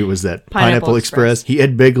 what movie was that? Pineapple Express. He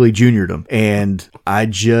Ed Begley Jr.'d him. And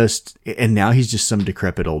now he's just some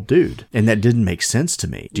decrepit old dude. And that didn't make sense to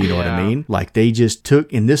me. Do you know what I mean? Like, they just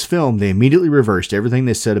took, in this film, they immediately reversed everything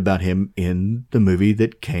they said about him in the movie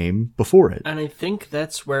that came before it. And I think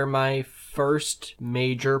that's where my first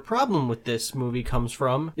major problem with this movie comes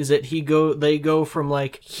from, is that they go from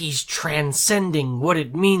like, he's transcending what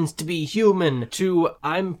it means to be human, to,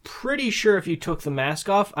 I'm pretty sure if you took the mask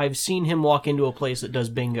off, I've seen him walk into a place that does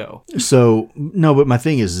bingo. So, no, but my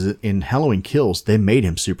thing is, in Halloween Kills, they made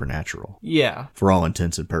him supernatural. Yeah. For all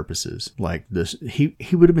intents and purposes. Like, this, he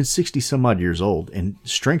would have been 60 some odd years old, and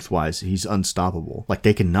strength-wise, he's unstoppable. Like,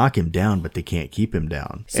 they can knock him down, but they can't keep him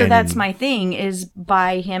down. So that's my thing, is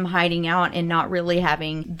by him hiding out and not really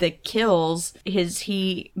having the kills, is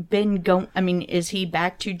he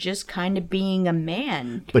back to just kind of being a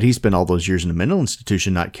man? But he spent all those years in a mental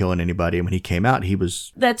institution not killing anybody, and when he came out, he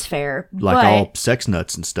was... That's fair. Like, but all sex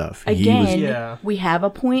nuts and stuff. Again, we have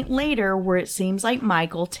a point later where it seems like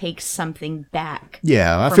Michael takes something back.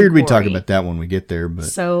 Yeah, I figured we'd talk about that when we get there, but...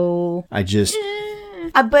 So... I just...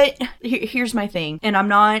 But here's my thing, and I'm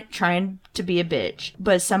not trying to be a bitch,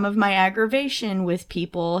 but some of my aggravation with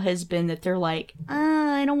people has been that they're like,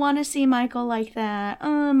 I don't want to see Michael like that.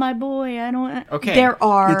 My boy, I don't. Okay.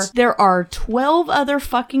 There are 12 other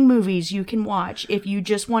fucking movies you can watch if you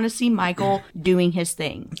just want to see Michael doing his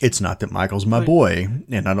thing. It's not that Michael's my boy,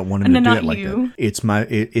 and I don't want him to do it like that.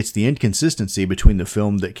 It's the inconsistency between the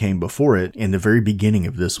film that came before it and the very beginning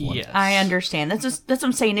of this one. Yes. I understand. That's what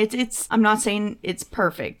I'm saying. It's. I'm not saying it's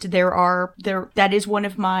perfect. That is one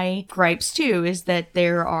of my gripes too, is that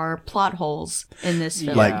there are plot holes in this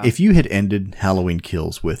film. Like, if you had ended Halloween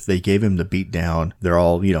Kills with, they gave him the beat down, they're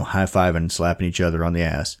all, high-fiving and slapping each other on the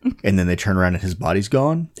ass, and then they turn around and his body's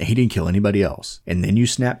gone, and he didn't kill anybody else. And then you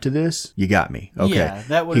snap to this, you got me. Okay. Yeah,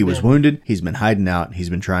 that would he was wounded, he's been hiding out, he's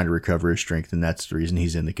been trying to recover his strength, and that's the reason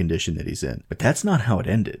he's in the condition that he's in. But that's not how it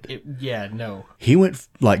ended. No. He went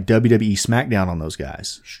like WWE SmackDown on those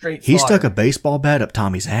guys. Straight He slaughter. stuck a baseball bat up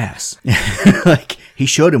Tommy's ass. Like, he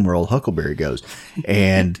showed him where old Huckleberry goes.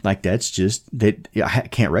 And like, that's just that I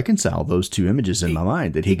can't reconcile those two images in my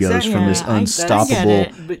mind, that he goes from this unstoppable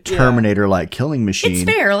Terminator-like killing machine. It's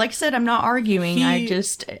fair. Like I said, I'm not arguing. I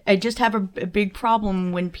just have a big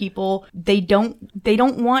problem when people, they don't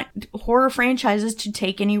want horror franchises to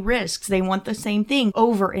take any risks. They want the same thing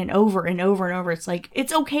over and over and over and over. It's like,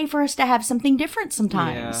 it's okay for us to have something different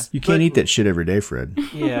sometimes. You can't eat that shit every day, Fred.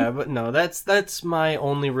 Yeah, but no, that's my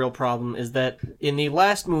only real problem, is that in the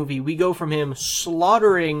last movie, we go from him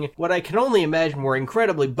slaughtering what I can only imagine were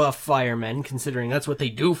incredibly buff firemen, considering that's what they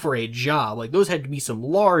do for a job. Like, those had to be some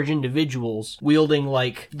large individuals wielding,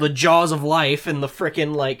 like, the jaws of life and the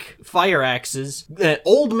frickin', like, fire axes.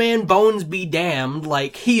 Old man bones be damned,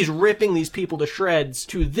 like, he's ripping these people to shreds,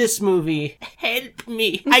 to this movie, help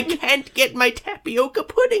me, I can't get my tapioca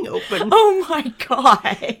pudding open. Oh my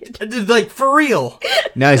god. Like, for real.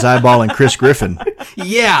 Now he's eyeballing Chris Griffin.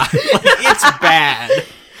 Yeah, like, it's bad.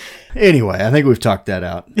 Anyway, I think we've talked that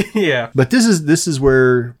out. Yeah. But this is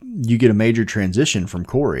where you get a major transition from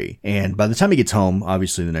Corey. And by the time he gets home,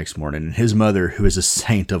 obviously the next morning, and his mother, who is a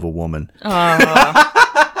saint of a woman, she's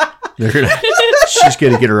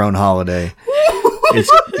going to get her own holiday.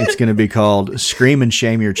 It's going to be called Scream and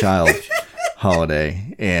Shame Your Child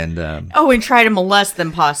holiday. And and try to molest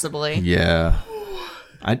them possibly. Yeah.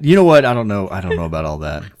 You know what? I don't know about all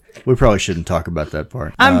that. We probably shouldn't talk about that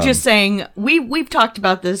part. I'm just saying, we've talked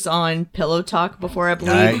about this on Pillow Talk before, I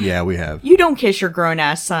believe. Yeah, we have. You don't kiss your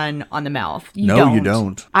grown-ass son on the mouth. You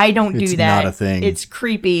don't. I don't do that. It's not a thing. It's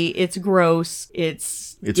creepy. It's gross.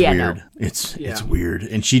 It's weird. No. It's weird.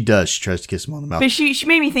 And she tries to kiss him on the mouth. But she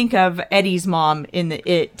made me think of Eddie's mom in the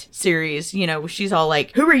It series. You know, she's all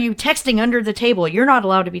like, who are you texting under the table? You're not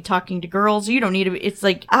allowed to be talking to girls. You don't need to be. It's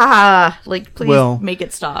like, please make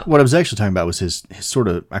it stop. What I was actually talking about was his sort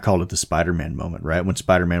of, I called it the Spider-Man moment, right? When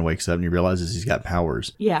Spider-Man wakes up and he realizes he's got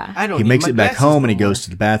powers. Yeah. He makes it back home and he goes to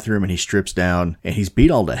the bathroom and he strips down and he's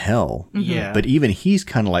beat all to hell. Yeah. But even he's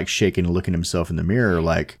kind of like shaking and looking at himself in the mirror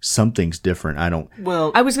like something's different.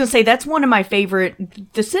 I was going to say, that's one of my favorite.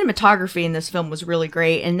 The cinematography in this film was really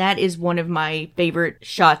great, and that is one of my favorite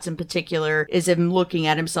shots in particular, is him looking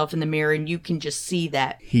at himself in the mirror, and you can just see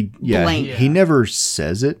that blank. He never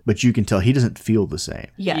says it, but you can tell he doesn't feel the same.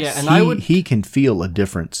 Yes. Yeah, and he can feel a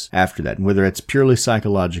difference after that, and whether it's purely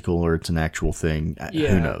psychological or it's an actual thing,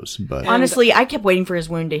 who knows? But honestly, I kept waiting for his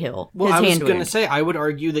wound to heal. Well, his I was hand going to wound. say, I would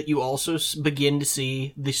argue that you also begin to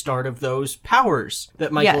see the start of those powers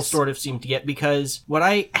that Michael sort of seemed to get, because what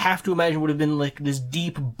I have to imagine would have been like this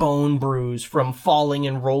deep bone bruise from falling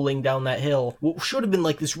and rolling down that hill, what should have been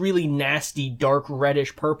like this really nasty, dark,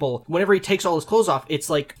 reddish purple. Whenever he takes all his clothes off, it's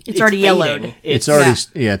like it's already fading. yellowed. it's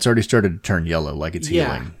already started to turn yellow, like it's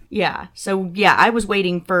healing. Yeah. So, yeah, I was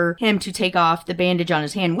waiting for him to take off the bandage on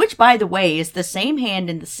his hand, which, by the way, is the same hand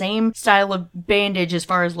and the same style of bandage as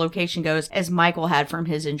far as location goes as Michael had from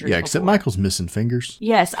his injury. Yeah, except Michael's missing fingers.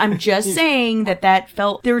 Yes, I'm just saying that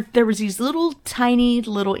felt... There was these little, tiny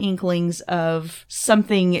little inklings of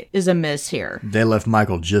something is amiss here. They left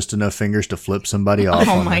Michael just enough fingers to flip somebody off.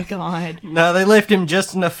 Oh, my God. No, they left him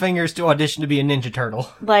just enough fingers to audition to be a Ninja Turtle.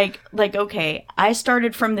 Like, okay, I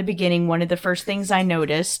started from the beginning. One of the first things I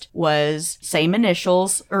noticed was same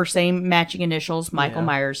initials or same matching initials, Michael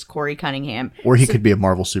Myers, Corey Cunningham. Or he could be a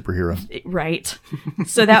Marvel superhero. Right.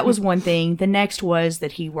 So that was one thing. The next was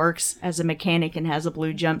that he works as a mechanic and has a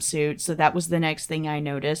blue jumpsuit. So that was the next thing I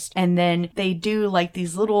noticed. And then they do like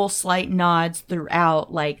these little slight nods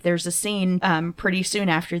throughout. Like there's a scene pretty soon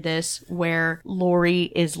after this where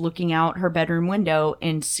Laurie is looking out her bedroom window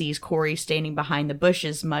and sees Corey standing behind the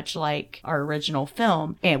bushes, much like our original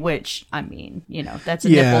film. And which, I mean, that's a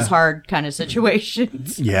nipples hard kind of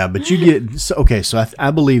situations. Yeah, but you get... So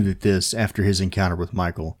I believe that this, after his encounter with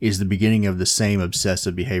Michael, is the beginning of the same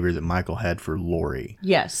obsessive behavior that Michael had for Laurie.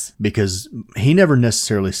 Yes. Because he never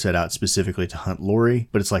necessarily set out specifically to hunt Laurie,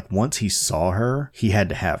 but it's like once he saw her, he had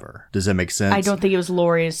to have her. Does that make sense? I don't think it was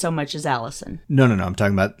Laurie so much as Allison. No. I'm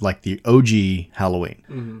talking about like the OG Halloween.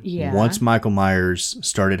 Mm-hmm. Yeah. Once Michael Myers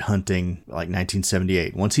started hunting, like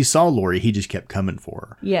 1978, once he saw Laurie, he just kept coming for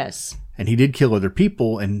her. Yes. And he did kill other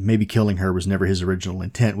people, and maybe killing her was never his original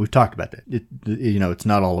intent. We've talked about that. It's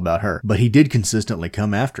not all about her. But he did consistently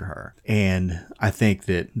come after her. And I think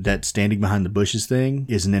that standing behind the bushes thing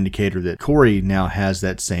is an indicator that Corey now has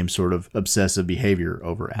that same sort of obsessive behavior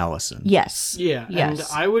over Allison. Yes. Yeah,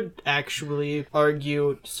 Yes. and I would actually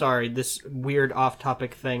argue, this weird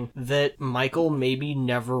off-topic thing, that Michael maybe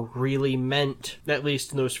never really meant, at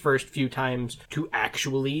least in those first few times, to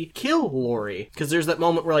actually kill Laurie. Because there's that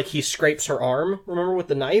moment where, like, he scrapes her arm, remember, with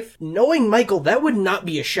the knife? Knowing Michael, that would not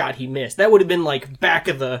be a shot he missed. That would have been, like, back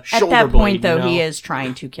of the shoulder blade. At that point, though, you know? he is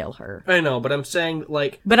trying to kill her. I know, but I'm saying,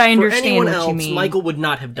 like... But I understand for anyone what else, you mean. Michael would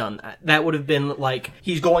not have done that. That would have been, like,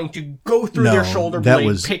 he's going to go through No, their shoulder that blade,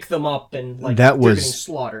 was- pick them up, and, like, that they're was- getting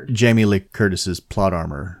slaughtered. Jamie Lee Curtis's plot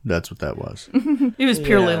armor. That's what that was. It was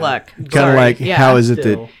purely Yeah. luck. Kind of Sorry. like, Yeah. how is it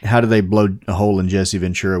Still. that, how do they blow a hole in Jesse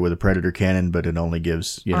Ventura with a Predator cannon, but it only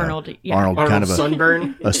gives, Arnold, yeah. Arnold kind Arnold's of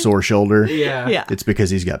sunburn. a sore shoulder? Yeah. Yeah. It's because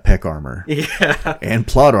he's got peck armor. Yeah. And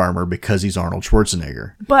plot armor because he's Arnold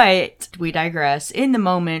Schwarzenegger. But we digress. In the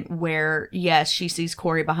moment where, yes, she sees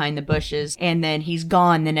Corey behind the bushes, and then he's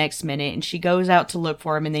gone the next minute, and she goes out to look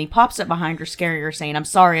for him, and then he pops up behind her, scaring her, saying, "I'm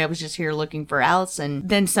sorry, I was just here looking for Allison."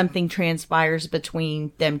 Then something transpires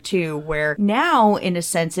between them two, where now, in a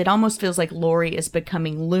sense, it almost feels like Laurie is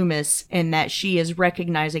becoming Loomis, and that she is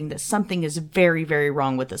recognizing that something is very, very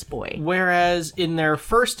wrong with this boy. Whereas in their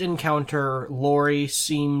first encounter, Laurie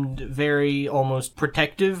seemed very almost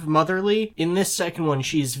protective, motherly. In this second one,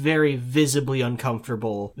 she's very visibly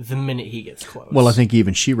uncomfortable the minute he gets close. Well, I think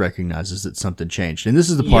even she recognizes that something changed. And this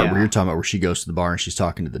is the part Yeah. where you're talking about where she goes to the bar and she's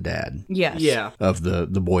talking to the dad Yes. Yeah. of the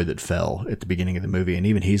boy that fell at the beginning of the movie. And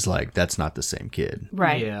even he's like, that's not the same kid.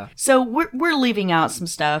 Right. Yeah. So we're leaving out some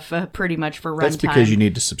stuff pretty much for runtime. That's because you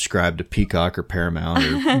need to subscribe to Peacock or Paramount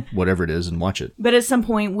or whatever it is and watch it. But at some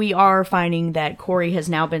point, we are finding that Corey has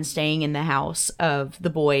now been staying in the house of the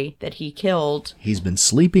boy that he killed. He's been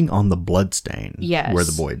sleeping on the bloodstain Yes. where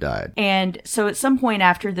the boy died. And so at some point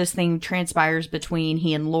after this thing transpires between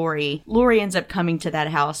he and Laurie ends up coming to that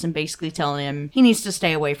house and basically telling him he needs to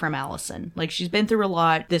stay away from Allison. Like, she's been through a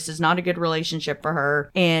lot. This is not a good relationship for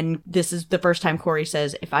her. And this is the first time Corey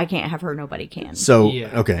says, if I can't have her, nobody can. So, Yeah.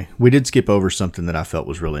 okay, we did skip over something that I felt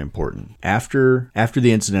was really important. After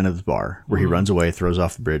the incident at the bar, where he runs away, throws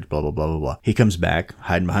off the bridge, blah, blah, blah, blah, blah. He comes back,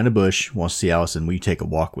 hiding behind a bush, wants to see Allison. Will you take a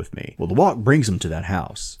walk with me? Well, the walk brings him to that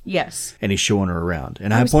house, Yes. and he's showing her around.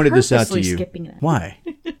 And I was pointed this out to purposely you. skipping that. Why?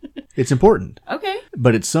 It's important. Okay.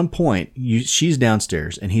 But at some point, she's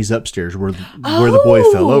downstairs and he's upstairs where the boy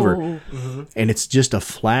fell over. and it's just a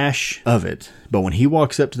flash of it. But when he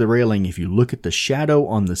walks up to the railing, if you look at the shadow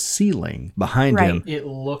on the ceiling behind Right. him, It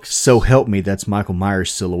looks so help me, that's Michael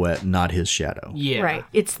Myers' silhouette, not his shadow. yeah. Right.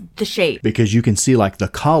 It's the shape. Because you can see like the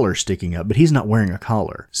collar sticking up, but he's not wearing a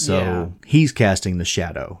collar. So Yeah. he's casting the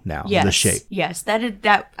shadow now, Yes. the shape. Yes. That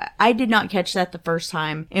I did not catch that the first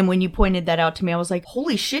time. And when you pointed that out to me, I was like,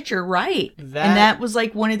 holy shit, you're right. And that was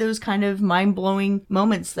like one of those kind of mind-blowing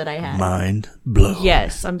moments that I had. Mind blow.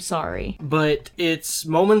 Yes, I'm sorry. But it's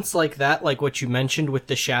moments like that, like what you mentioned with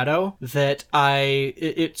the shadow, that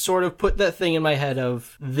it sort of put that thing in my head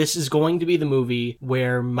of, this is going to be the movie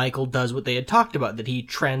where Michael does what they had talked about, that he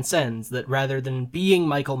transcends, that rather than being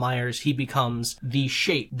Michael Myers, he becomes the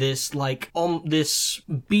shape, this like, this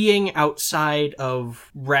being outside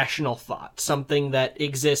of rational thought, something that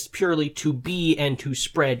exists purely to be and to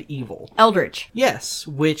spread evil. Eldritch. Yes,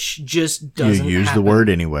 which just You doesn't use happen. the word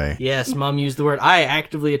anyway. Yes, Mom used the word. I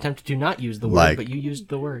actively attempted to not use the word, Like- but you used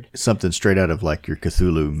the word. Something straight out of like your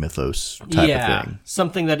Cthulhu mythos type of thing.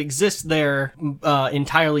 Something that exists there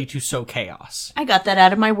entirely to sow chaos. I got that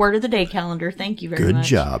out of my word of the day calendar. Thank you very Good much.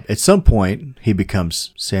 job. At some point, he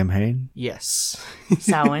becomes Sam Hain. Yes.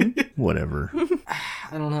 Samhain. Whatever.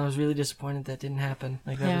 I don't know. I was really disappointed that didn't happen.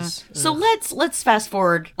 Like that Yeah. was. So let's fast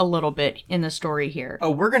forward a little bit in the story here. Oh,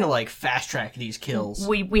 we're gonna like fast track these kills.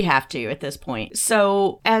 We have to at this point.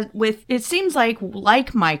 So it seems like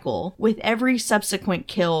Michael, with every subsequent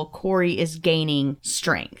kill, Corey is gaining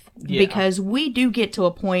strength. Yeah. Because we do get to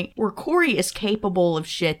a point where Corey is capable of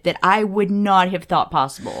shit that I would not have thought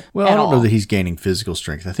possible. Well, at I don't all. know that he's gaining physical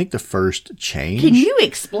strength. I think the first change. Can you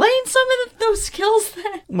explain some of those skills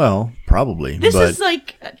then? Well, probably. This but is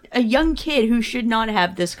like a young kid who should not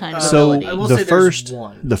have this kind of so ability. I will the say there's first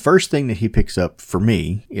one. the first thing that he picks up for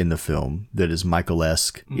me in the film that is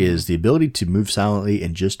Michael-esque Mm-hmm. is the ability to move silently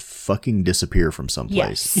and just fucking disappear from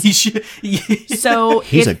someplace. Yes. He should. So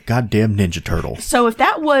He's if, a goddamn Ninja Turtle. So if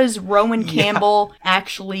that was Rowan Campbell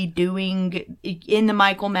actually doing in the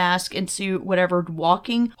Michael mask and suit, whatever,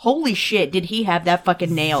 walking, holy shit, did he have that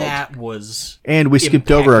fucking nailed? That was. And we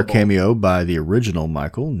skipped over our Impeccable. cameo by the original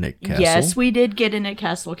Michael, Nick Castle. Yes, we did get a Nick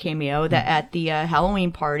Castle cameo that at the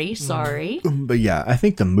Halloween party. Sorry. But yeah, I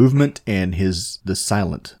think the movement and the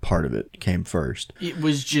silent part of it came first. It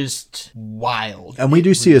was just wild. And we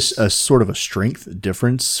do see a sort of a strength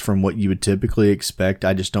difference from what you would typically expect.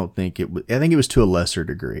 I just don't think it was, I think it was to a lesser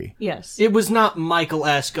degree. Yes. It was not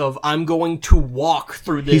Michael-esque of, I'm going to walk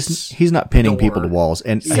through this. He's not pinning door. people to walls,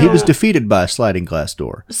 and he was defeated by a sliding glass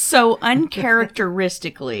door. So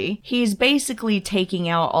uncharacteristically, he's basically taking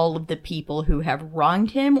out all of the people who have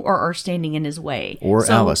wronged him or are standing in his way. Or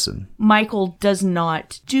So Allison. Michael does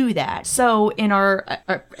not do that. So in our,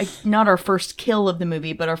 not our first kill of the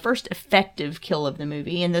movie, but our first effective kill of the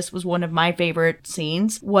movie, and this was one of my favorite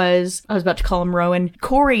scenes, was, I was about to call him Rowan,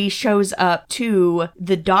 Corey shows up to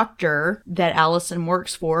the doctor that Allison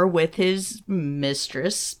works for with his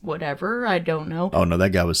mistress, whatever, I don't know. Oh no,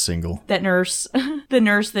 that guy was single. That nurse, the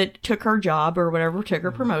nurse that took her job or whatever, took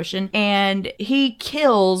her promotion, and he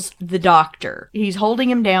kills the doctor. He's holding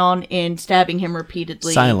him down and stabbing him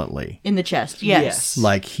repeatedly. Silently. In the chest, yes. Yes.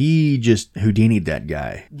 Like he just Houdini'd that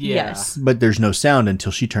guy. Yeah. Yes. But there's no sound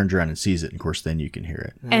until she turns around and sees it. And of course, then you can hear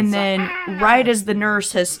it. And then, right as the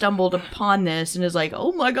nurse has stumbled upon this and is like,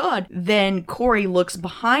 oh my god, then Corey looks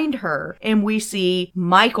behind her and we see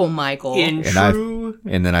Michael. In true,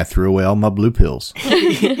 And then I threw away all my blue pills.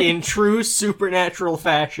 in true supernatural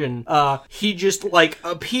fashion, he just like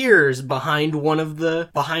appears behind one of the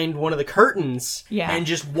curtains, Yeah. and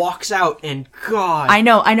just walks out. And God, I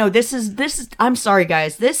know. This is, I'm sorry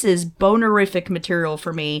guys, this is bonerific material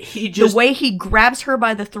for me. He just- the way he grabs her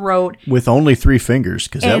by the throat With only 3 fingers,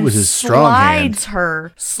 because that and was his strong hand.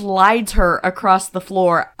 slides her across the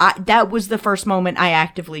floor. That was the first moment I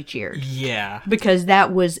actively cheered. yeah, Because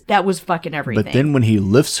that was fucking everything. But then when he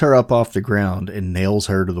lifts her up off the ground and nails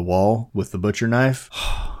her to the wall with the butcher knife,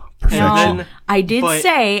 perfection. And then- I did But-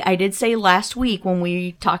 say last week when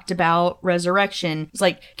we talked about Resurrection, it's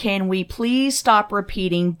like, can we please stop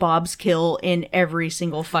repeating Bob's kill in every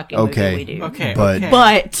single fucking movie we do? okay, But- okay.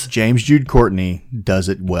 But James Jude Courtney does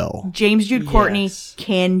it well. James Jude Courtney Yes.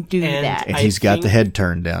 can do And that. And I he's got the think- head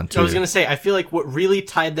turned down, too. I was gonna say, I feel like what really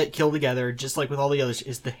tied that kill together, just like with all the others,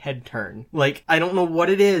 is the head turn. Like, I don't know what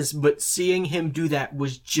it is, but seeing him do that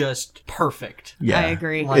was just perfect. Yeah. I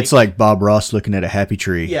agree. It's like Bob Ross looking at a happy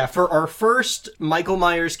tree. Yeah, for our first Michael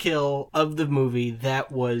Myers kill of the movie,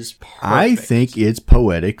 that was perfect. I think it's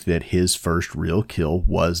poetic that his first real kill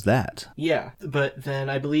was that. Yeah, but then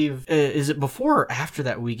I believe, is it before or after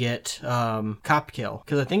that we get cop kill?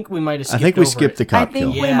 Because I think we might have skipped the cop I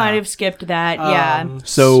think kill. we might have skipped that, yeah.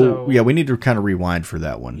 So, yeah, we need to kind of rewind for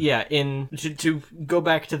that one. Yeah, to go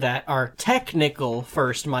back to that, our technical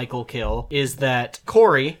first Michael kill is that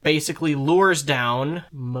Corey basically lures down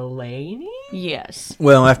Mulaney? Yes.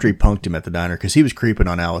 Well, after he punked him at the diner, because he was creeping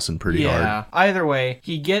on Allison pretty hard. Yeah, either way,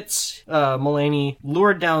 he gets Mulaney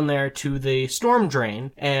lured down there to the storm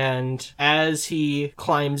drain, and as he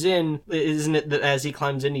climbs in, isn't it that as he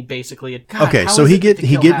climbs in, he basically... God, okay, so he gets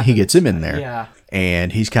him in there. Yeah.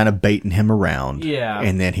 And he's kind of baiting him around. Yeah.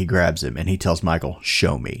 And then he grabs him and he tells Michael,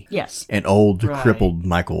 "Show me." Yes. And old crippled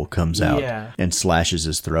Michael comes out Yeah. and slashes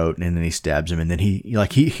his throat, and then he stabs him, and then he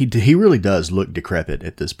really does look decrepit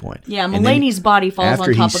at this point. Yeah, And then Mulaney's body falls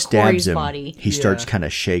on top of Corey's him, body. He starts kind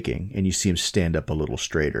of shaking, and you see him stand up a little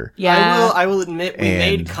straighter. Yeah. I will admit we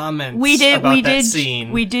made comments about that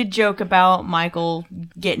scene. We did joke about Michael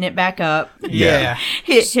getting it back up. Yeah.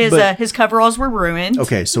 His coveralls were ruined.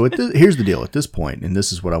 Okay, so here's the deal at this point, and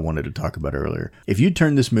this is what I wanted to talk about earlier. If you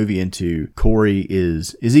turn this movie into Corey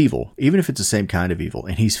is evil, even if it's the same kind of evil,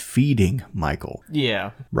 and he's feeding Michael.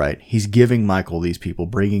 Yeah. Right. He's giving Michael these people,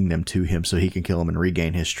 bringing them to him so he can kill them and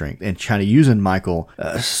regain his strength, and kind of using Michael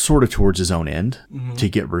sort of towards his own end to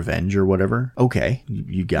get revenge or whatever. Okay,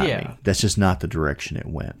 you got me. That's just not the direction it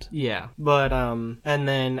went. Yeah. But, and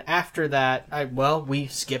then after that, we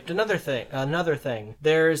skipped another thing.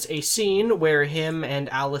 There's a scene where him and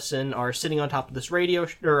Allison are sitting on top of this radio,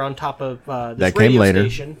 or on top of this that came radio later.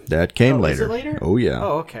 station. That came Is later. it later? Oh, yeah.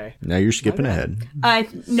 Oh, okay. Now you're skipping ahead.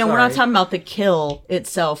 No, we're not Sorry. talking about the kill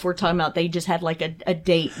itself. We're talking about they just had like a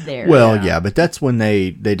date there. Well, yeah, but that's when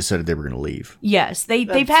they decided they were going to leave. Yes, they've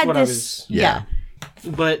had what I this. Yeah.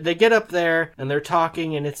 But they get up there and they're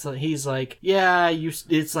talking, and he's like, "Yeah,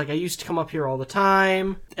 it's like I used to come up here all the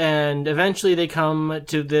time." And eventually they come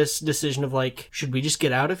to this decision of like, should we just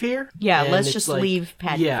get out of here? Yeah, And let's it's just like, leave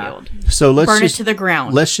Padfield. So let's Burn just it to the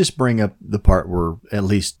ground. Let's just bring up the part where at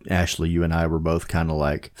least Ashley, you and I were both kind of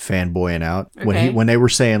like fanboying out Okay. when they were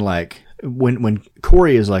saying like when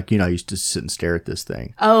Corey is like, I used to sit and stare at this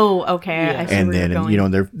thing. Oh, okay. I see And where then, you're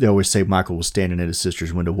going. they always say Michael was standing at his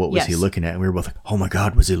sister's window. What was he Yes. looking at? And we were both like, oh my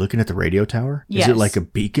God, was he looking at the radio tower? Is Yes. it like a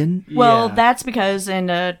beacon? Well, Yeah. that's because, and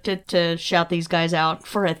to shout these guys out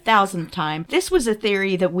for 1,000th time, this was a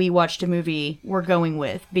theory that we watched a movie we're going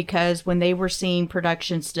with, because when they were seeing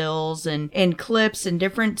production stills and clips and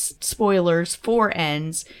different spoilers for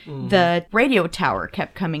ends, the radio tower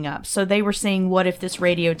kept coming up. So they were saying, what if this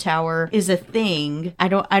radio tower is a thing? I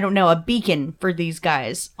don't know, a beacon for these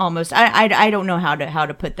guys almost. I don't know how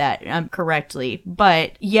to put that correctly,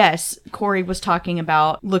 but yes, Corey was talking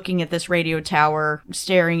about looking at this radio tower,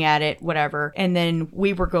 staring at it, whatever, and then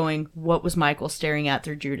we were going, what was Michael staring at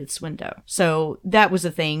through Judith's window? So that was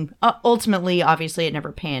a thing. Ultimately, obviously, it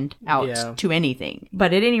never panned out to anything.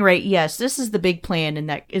 But at any rate, yes, this is the big plan, and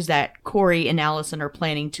that is that Corey and Allison are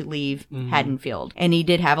planning to leave Haddonfield, and he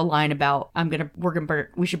did have a line about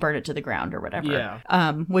we should burn it to the ground or whatever.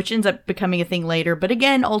 Yeah. Which ends up becoming a thing later, but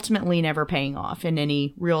again, ultimately never paying off in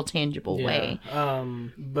any real tangible way.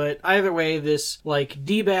 But either way, this like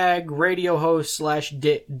D-bag radio host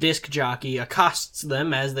 / disc jockey accosts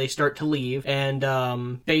them as they start to leave,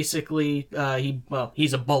 and basically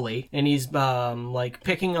he's a bully, and he's like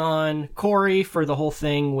picking on Corey for the whole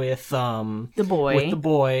thing with the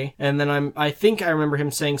boy, and then I think I remember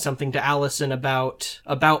him saying something to Allison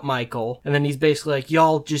about Michael, and then he's basically like,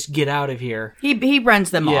 y'all just get out of here. He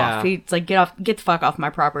runs them Yeah. off. He's like, get the fuck off my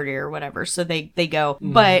property or whatever. So they go.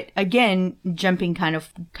 But again, jumping kind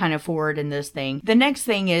of forward in this thing. The next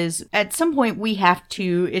thing is, at some point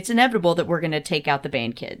it's inevitable that we're going to take out the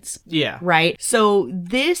band kids. Yeah. Right? So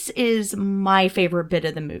this is my favorite bit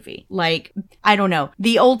of the movie. Like, I don't know.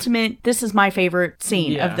 This is my favorite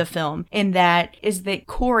scene of the film. And that is that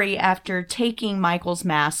Corey, after taking Michael's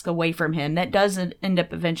mask away from him, that doesn't end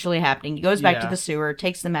up eventually happening. He goes back to the sewer,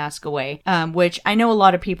 takes the mask away, which I know a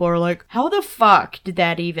lot of people are like, how the fuck did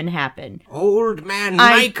that even happen? Old man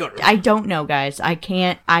Michael. I don't know, guys. I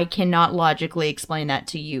cannot logically explain that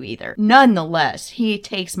to you either. Nonetheless, he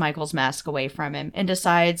takes Michael's mask away from him and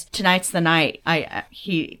decides tonight's the night.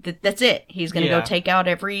 That's it. He's gonna go take out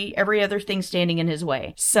every other thing standing in his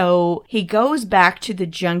way. So he goes back to the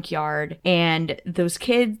junkyard, and those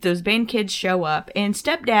band kids show up, and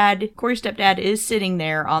Corey's stepdad is sitting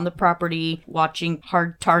there on the property watching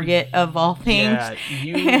Hard Target of all things. things.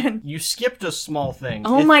 Yeah, you skipped a small thing.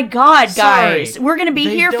 Oh my God, guys. Sorry. We're going to be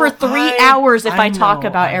They here for don't- 3 hours if I talk know,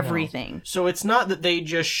 about I know. everything. So it's not that they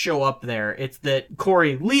just show up there. It's that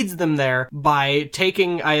Corey leads them there by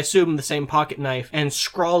taking, I assume, the same pocket knife and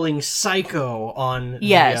scrawling "Psycho" on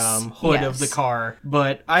Yes, the hood of yes. the car.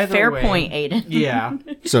 But either Fair way, point, Aiden. Yeah.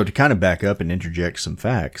 So to kind of back up and interject some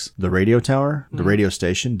facts, the radio tower, the radio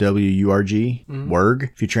station, WURG, WURG,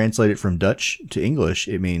 if you translate it from Dutch to English,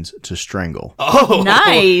 it means to strangle. Oh,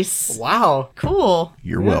 Nice. Wow. Cool.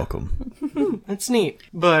 You're welcome. That's neat.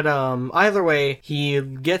 But either way, he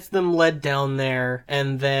gets them led down there,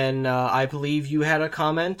 and then I believe you had a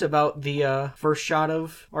comment about the first shot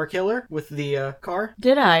of our killer with the car?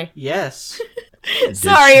 Did I? Yes.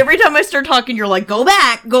 Sorry, every time I start talking, you're like, go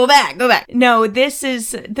back, go back, go back. No, this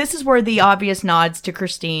is where the obvious nods to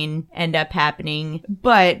Christine end up happening.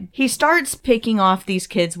 But he starts picking off these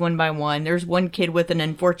kids one by one. There's one kid with an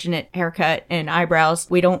unfortunate haircut and eyebrows.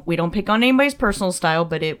 We don't pick on anybody's personal style,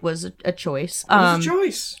 but it was a choice. It was a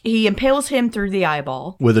choice. He impales him through the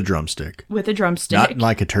eyeball With a drumstick. with a drumstick. Not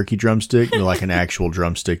like a turkey drumstick, but like an actual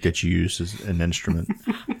drumstick that you use as an instrument.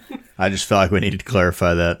 I just felt like we needed to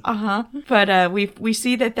clarify that. But we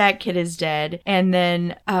see that kid is dead, and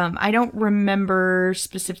then I don't remember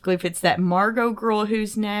specifically if it's that Margot girl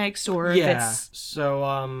who's next, or if Yeah. it's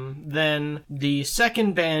So then the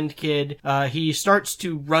second band kid, he starts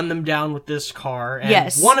to run them down with this car, and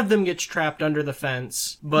Yes. one of them gets trapped under the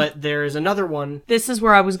fence, but there's another one. This is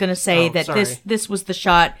where I was going to say Oh, that sorry. this was the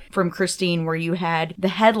shot from Christine where you had the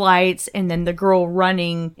headlights and then the girl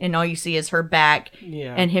running, and all you see is her back,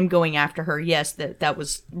 Yeah. and him going after her. Yes, that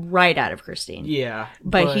was right out of Christine. Yeah.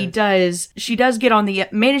 But she does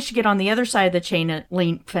manage to get on the other side of the chain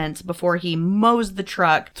link fence before he mows the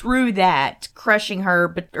truck through that, crushing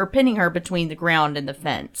her, or pinning her between the ground and the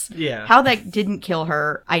fence. Yeah. How that didn't kill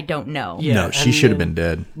her, I don't know. Yeah, No, she and should have then- been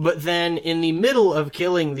dead. But then, in the middle of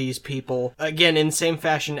killing these people, again, in same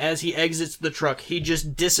fashion, as he exits the truck, he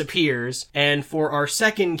just disappears. And for our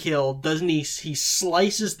second kill, doesn't he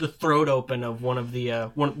slices the throat open of one of the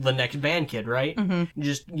next band kid, right? Mm-hmm.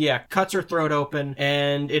 Just, cuts her throat open.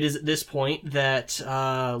 And it is at this point that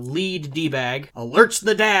lead D-bag alerts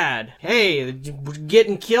the dad. Hey, we're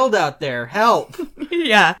getting killed out there. Help.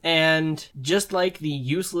 Yeah. And just like the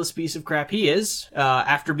useless piece of crap he is,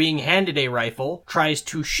 after being handed a rifle, tries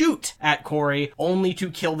to shoot at Corey only to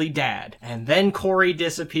kill the dad. And then Corey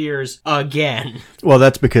disappears again. Well,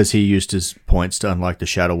 that's because he used his points to unlock the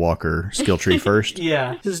Shadow Walker skill tree first.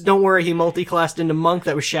 Yeah. Just don't worry, he multi-classed into monk.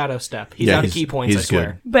 That was Shadow Step. He's out of key points, I he's swear.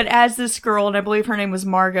 good. But as this girl, and I believe her name was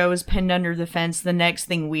Margot, is pinned under the fence, the next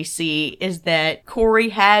thing we see is that Corey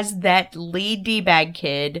has that lead D-bag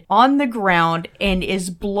kid on the ground and is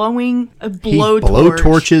blowing a He blowtorch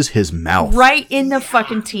blowtorches his mouth. right in the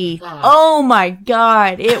fucking teeth. Oh my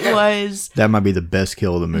God. It was... That might be the best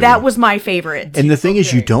kill of the movie. That was my favorite. And the thing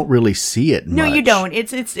is, you don't really see it No, much. you don't.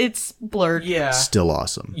 It's blurred. Yeah. Still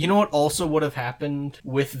awesome. You know what also would have happened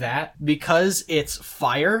with that? Because it's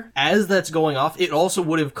fire, as that's going off, it also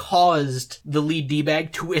would have caused the lead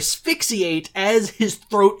D-bag to asphyxiate as his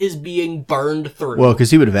throat is being burned through. Well,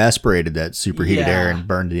 because he would have aspirated that superheated Yeah. air and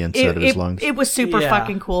burned the inside of his lungs. It was super Yeah.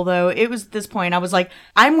 fucking cool, though. It was at this point, I was like,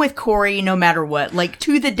 I'm with Corey no matter what. Like,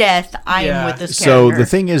 to the death, I am Yeah. with this So character. the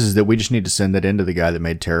thing is that we just need to send that into the guy that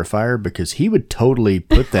made Terrifier, because he would totally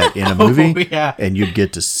put that in a movie, yeah. and you'd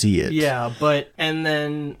get to see it. Yeah, and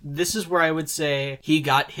then this is where I would say he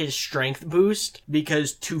got his strength boost,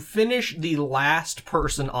 because to finish the last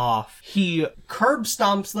person off, he curb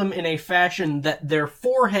stomps them in a fashion that their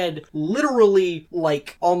forehead literally,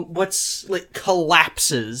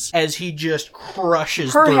 collapses as he just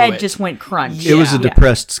crushes her through head it. just went crunch. It was a Yeah.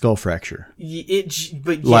 depressed skull fracture.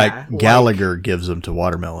 But Like Gallagher gives them to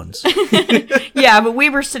watermelons. Yeah, but we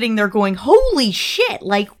were sitting there going, holy shit,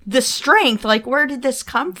 like, the strength, like, where did this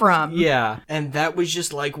come from? Yeah, and that was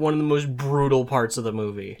just like one of the most brutal parts of the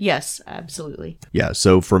movie. Yes, absolutely. Yeah,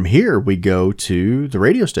 so from here we go to the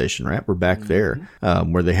radio station, right? We're back there,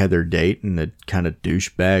 where they had their date, and the kind of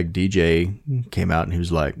douchebag DJ came out and he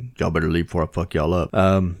was like, y'all better leave before I fuck y'all up.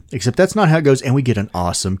 Except that's not how it goes, and we get an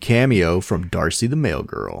awesome cameo from Darcy the Mail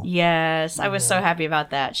Girl. Yes, I was so happy about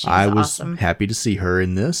that. She was I was awesome. happy to see her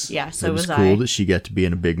in this. Yeah, so it was was cool I. that she got to be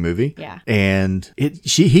in a big movie. Yeah. And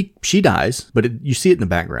she dies, but you see it in the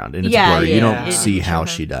background, and it's Yeah, blurry. You yeah. don't It see didn't show how her.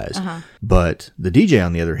 she dies. But the DJ,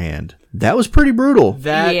 on the other hand, that was pretty brutal.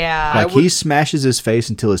 That Yeah. I Like, would- he smashes his face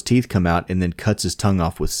until his teeth come out and then cuts his tongue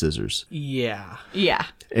off with scissors. yeah. Yeah.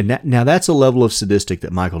 And now that's a level of sadistic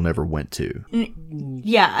that Michael never went to.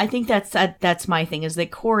 Yeah, I think that's my thing, is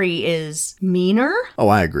that Corey is meaner. Oh,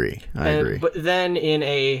 I agree. I agree. But then in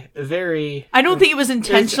a very... I don't think it was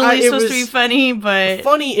intentionally supposed to be funny, but...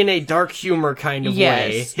 Funny in a dark humor kind of way.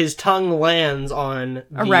 Yes. His tongue lands on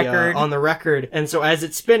A record. On the record. And so as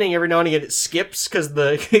it's spinning, every now and again it skips because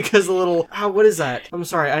the little... what is that? I'm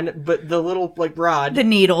sorry. But the little, like, rod... The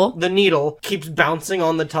needle. The needle keeps bouncing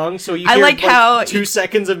on the tongue, so you I hear like how 2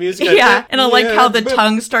 seconds of music. Yeah, and I like how the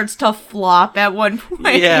tongue starts to flop at one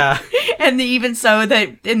point. Yeah. And even so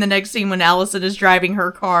that in the next scene when Allison is driving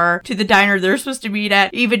her car to the diner they're supposed to meet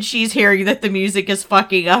at, even she's hearing that the music is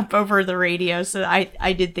fucking up over the radio. So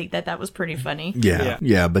I did think that was pretty funny.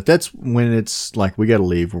 Yeah, but that's when it's like, we gotta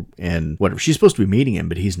leave, and whatever. She's supposed to be meeting him,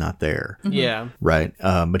 but he's not there. Yeah. Right.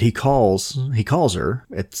 But he calls her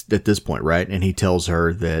at this point, right? And he tells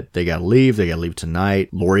her that they gotta leave tonight.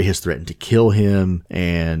 Lori has threatened to kill him,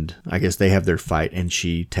 and I guess they have their fight, and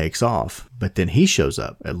she takes off. But then he shows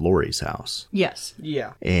up at Lori's house. Yes.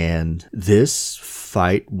 Yeah. And this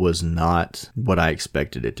fight was not what I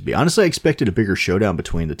expected it to be. Honestly, I expected a bigger showdown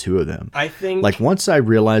between the two of them. I think... Like, once I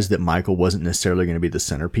realized that Michael wasn't necessarily going to be the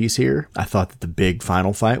centerpiece here, I thought that the big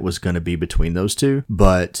final fight was going to be between those two,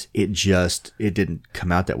 but it didn't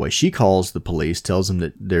come out that way. She calls the police, tells them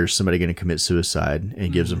that there's somebody going to commit suicide,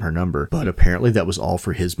 and gives them her number. But apparently that was all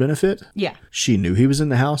for his benefit. Yeah. She knew he was in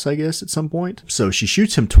the house, I guess, at some point. So she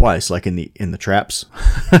shoots him twice, like in the traps.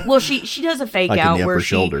 Well, she does a fake Like in out the where upper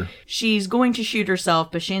shoulder. she's going to shoot herself,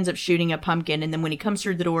 but she ends up shooting a pumpkin, and then when he comes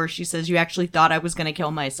through the door, she says, "You actually thought I was going to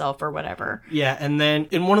kill myself," or whatever. Yeah, and then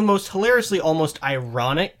in one of the most hilariously almost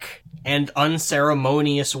ironic and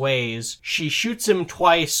unceremonious ways, she shoots him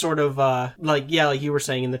twice, sort of, like you were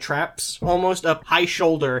saying, in the traps, almost up high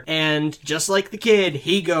shoulder, and just like the kid,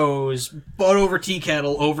 he goes butt over tea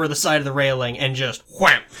kettle over the side of the railing and just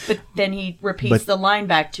wham! But then he repeats the line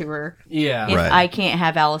back to her. Yeah. If Right. I can't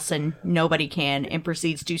have Allison, nobody can, and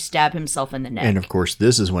proceeds to stab himself in the neck. And of course,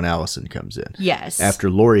 this is when Allison comes in. Yes. After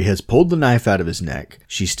Lori has pulled the knife out of his neck,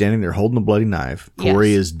 she's standing there holding the bloody knife.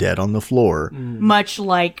 Corey Yes. is dead on the floor. Much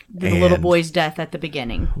like the little boy's death at the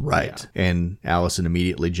beginning. Right. Yeah. And Allison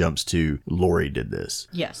immediately jumps to, Lori did this.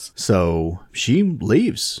 Yes. So she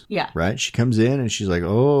leaves. Yeah. Right? She comes in and she's like,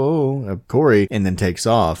 Corey, and then takes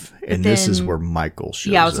off. And this is where Michael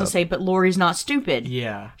shows up. Yeah, I was going to say, but Lori's not stupid.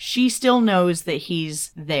 Yeah. She still knows that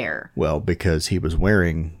he's there. Well, because he was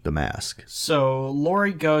wearing the mask. So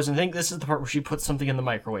Lori goes, and I think this is the part where she puts something in the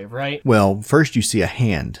microwave, right? Well, first you see a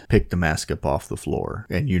hand pick the mask up off the floor,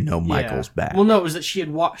 and you know Michael's back. Well, no, it was that she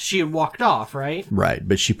had walked off, right? Right,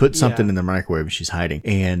 but she put something in the microwave and she's hiding.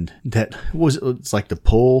 And it's like the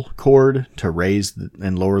pull cord to raise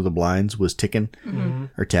and lower the blinds was ticking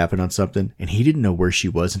or tapping on something. And he didn't know where she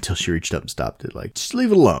was until she reached up and stopped it. Like, just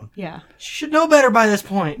leave it alone. Yeah. She should know better by this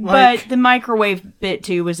point. But the microwave bit,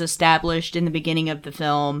 too, was established in the beginning of the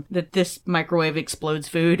film that this microwave explodes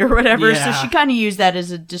food or whatever. Yeah. So she kind of used that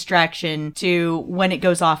as a distraction to, when it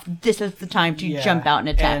goes off, this is the time to jump out and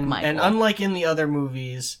attack Michael. And unlike in the other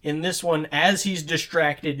movies, in this one, as he's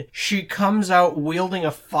distracted, she comes out wielding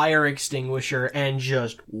a fire extinguisher and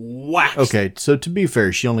just whacks. Okay, so to be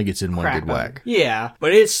fair, she only gets in one crap good out. whack. Yeah,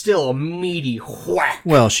 but it's still a meaty whack.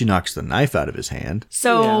 Well, she knocks the knife out of his hand.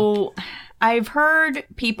 So... I've heard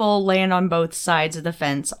people land on both sides of the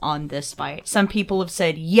fence on this fight. Some people have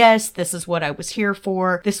said, yes, this is what I was here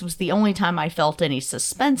for. This was the only time I felt any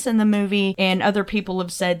suspense in the movie. And other people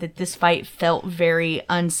have said that this fight felt very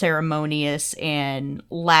unceremonious and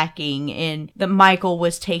lacking, and that Michael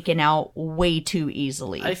was taken out way too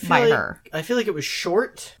easily by her. I feel like it was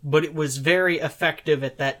short, but it was very effective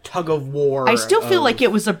at that tug of war. I still feel like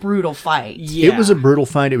it was a brutal fight. Yeah. It was a brutal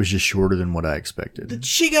fight. It was just shorter than what I expected.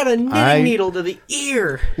 She got a knitting needle to the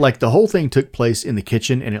ear. Like, the whole thing took place in the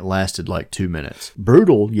kitchen and it lasted like 2 minutes.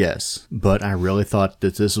 Brutal, yes. But I really thought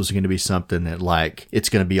that this was going to be something that, like, it's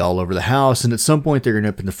going to be all over the house. And at some point they're going to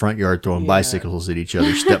up in the front yard throwing bicycles at each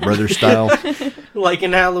other, stepbrother style. Like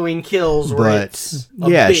in Halloween Kills, where it's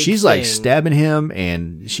yeah, she's like thing. stabbing him,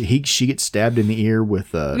 and she gets stabbed in the ear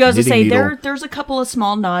with a I was to say, needle. there's a couple of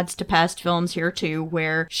small nods to past films here too,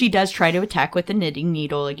 where she does try to attack with the knitting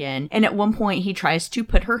needle again. And at one point, he tries to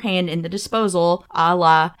put her hand in the disposal, a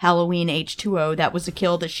la Halloween H2O. That was a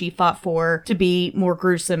kill that she fought for to be more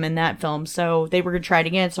gruesome in that film. So they were going to try it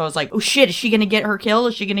again. So I was like, oh shit, is she going to get her kill?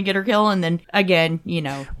 Is she going to get her kill? And then again,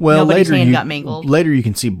 nobody's hand got mangled. Later you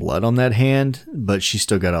can see blood on that hand, but she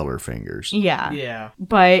still got all her fingers. Yeah. Yeah.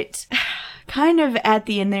 But... kind of at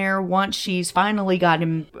the end there, once she's finally got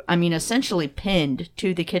him, I mean, essentially pinned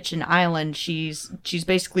to the kitchen island, she's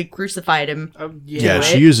basically crucified him. Yeah,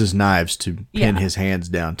 she uses knives to pin his hands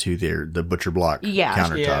down to the butcher block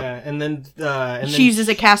countertop. Yeah, and then she uses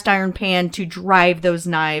a cast iron pan to drive those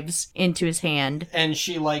knives into his hand. And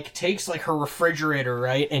she, like, takes, like, her refrigerator,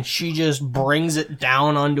 right? And she just brings it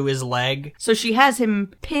down onto his leg. So she has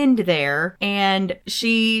him pinned there, and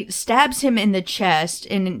she stabs him in the chest,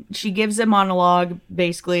 and she gives a monologue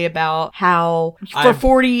basically about how for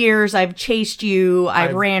 40 years I've chased you,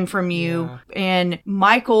 I've ran from you, and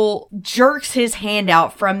Michael jerks his hand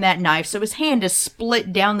out from that knife, so his hand is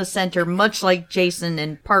split down the center, much like Jason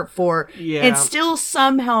in part 4, and still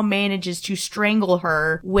somehow manages to strangle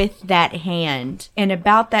her with that hand. And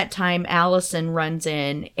about that time, Allison runs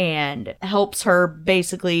in and helps her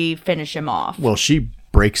basically finish him off. Well, she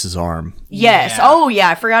breaks his arm. Yes. Yeah. Oh, yeah.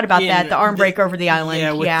 I forgot about that. The arm break over the island.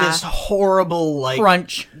 Yeah, with this horrible, like...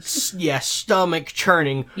 crunch. Stomach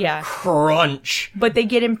churning. Yeah. Crunch. But they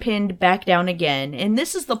get him pinned back down again. And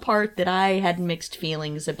this is the part that I had mixed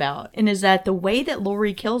feelings about. And is that the way that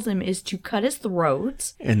Laurie kills him is to cut his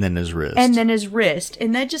throat. And then his wrist.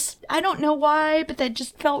 And that just... I don't know why, but that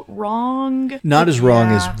just felt wrong. Not as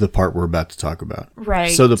wrong as the part we're about to talk about.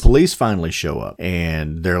 Right. So the police finally show up.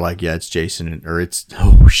 And they're like, yeah, it's Jason. Or it's...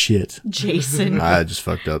 Oh, shit. Jason. I just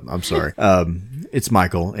fucked up. I'm sorry. It's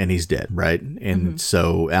Michael, and he's dead, right? And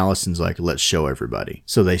so Allison's like, let's show everybody.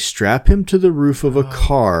 So they strap him to the roof of a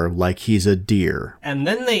car like he's a deer. And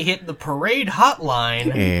then they hit the parade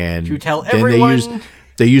hotline and to tell everyone...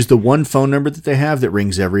 They use the one phone number that they have that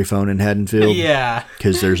rings every phone in Haddonfield. Yeah.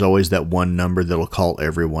 Because there's always that one number that'll call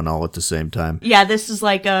everyone all at the same time. Yeah, this is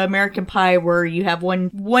like American Pie where you have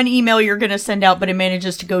one email you're going to send out, but it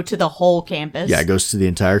manages to go to the whole campus. Yeah, it goes to the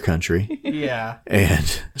entire country. Yeah.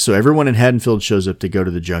 And so everyone in Haddonfield shows up to go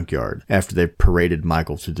to the junkyard after they've paraded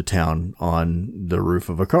Michael through the town on the roof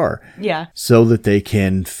of a car. Yeah. So that they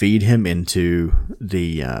can feed him into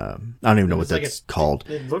the, I don't even know what that's called.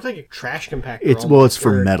 It looked like a trash compactor. It's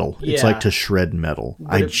for metal. Yeah. It's like to shred metal.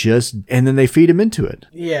 And then they feed him into it.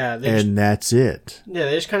 Yeah. That's it. Yeah,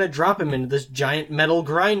 they just kind of drop him into this giant metal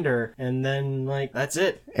grinder, and then, like, that's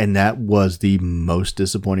it. And that was the most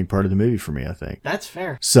disappointing part of the movie for me, I think. That's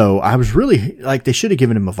fair. So I was really, like, they should have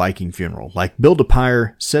given him a Viking funeral. Like, build a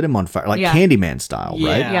pyre, set him on fire, like Candyman style,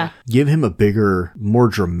 right? Yeah. Give him a bigger, more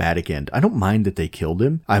dramatic end. I don't mind that they killed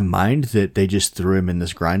him. I mind that they just threw him in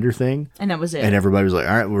this grinder thing. And that was it. And everybody was like,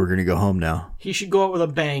 all right, we're going to go home now. He should go out with a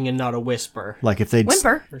bang and not a whisper. Like if they'd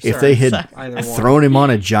Whimper. If they had thrown him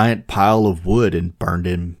on a giant pile of wood and burned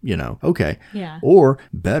him, okay. Yeah. Or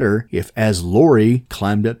better, if as Laurie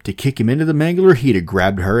climbed up to kick him into the mangler, he'd have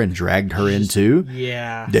grabbed her and dragged her into.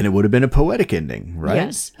 Yeah. Then it would have been a poetic ending, right?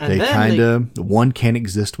 Yes. They kind of one can't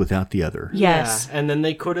exist without the other. Yes. Yeah. And then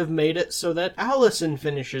they could have made it so that Allison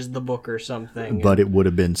finishes the book or something. But it would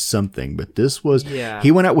have been something. But this was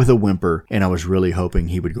he went out with a whimper, and I was really hoping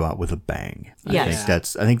he would go out with a bang. Yes.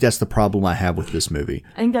 I think that's the problem I have with this movie.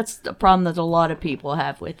 I think that's the problem that a lot of people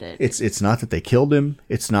have with it. It's not that they killed him.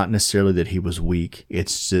 It's not necessarily that he was weak.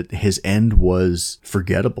 It's that his end was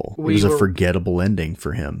forgettable. It was a forgettable ending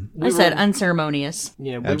for him. I said unceremonious.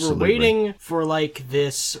 Yeah, we were waiting for like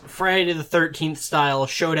this Friday the 13th style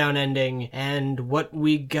showdown ending, and what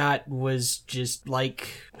we got was just like...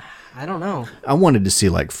 I don't know. I wanted to see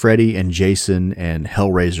like Freddy and Jason and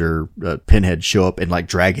Hellraiser Pinhead show up and like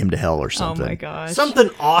drag him to hell or something. Oh my gosh. Something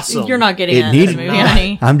awesome. You're not getting that in this movie,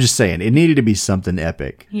 honey. I'm just saying, it needed to be something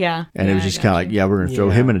epic. Yeah. And it was just kind of like, we're going to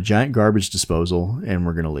throw him in a giant garbage disposal and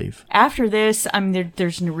we're going to leave. After this, I mean,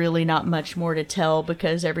 there's really not much more to tell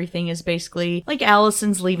because everything is basically like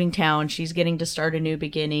Allison's leaving town. She's getting to start a new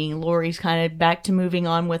beginning. Laurie's kind of back to moving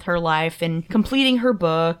on with her life and completing her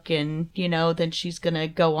book. And, then she's going to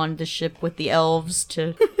go on the ship with the elves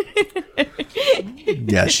to...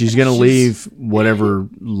 Yeah, she's going to leave whatever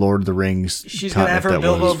Lord of the Rings. She's going to have her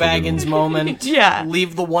Bilbo Baggins moment. Yeah.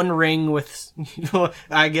 Leave the One Ring with,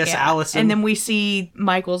 I guess, Allison. And then we see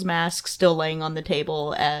Michael's mask still laying on the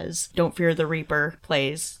table as Don't Fear the Reaper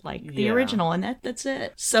plays like the original. And that's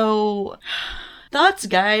it. So... Thoughts,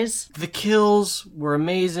 guys? The kills were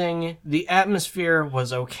amazing, the atmosphere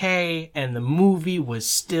was okay, and the movie was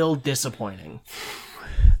still disappointing.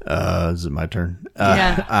 Is it my turn?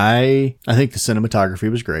 Yeah. I think the cinematography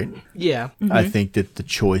was great. Yeah. Mm-hmm. I think that the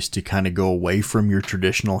choice to kind of go away from your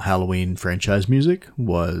traditional Halloween franchise music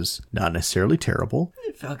was not necessarily terrible.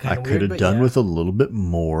 It felt kind I of could have done with a little bit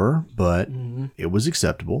more, but It was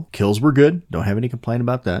acceptable. Kills were good. Don't have any complaint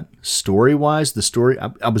about that. Story-wise, the story,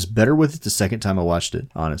 I was better with it the second time I watched it,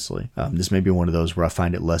 honestly. This may be one of those where I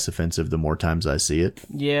find it less offensive the more times I see it.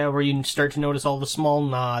 Yeah, where you start to notice all the small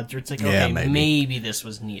nods, or it's like, okay, maybe this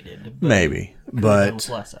was needed. Maybe. But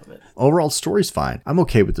less of it. Overall, the story's fine. I'm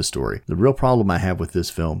okay with the story. The real problem I have with this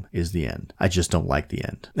film is the end. I just don't like the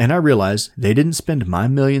end. And I realize they didn't spend my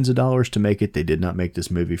millions of dollars to make it. They did not make this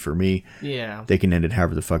movie for me. Yeah. They can end it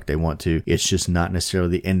however the fuck they want to. It's just not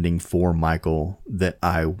necessarily the ending for Michael that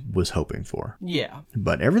I was hoping for. Yeah.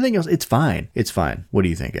 But everything else, it's fine. It's fine. What do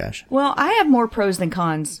you think, Ash? Well, I have more pros than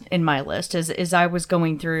cons in my list as I was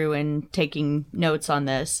going through and taking notes on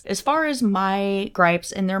this. As far as my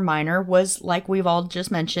gripes, and they're minor, was like we've all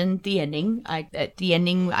just mentioned, the ending. The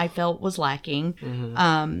ending I felt was lacking.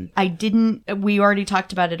 We already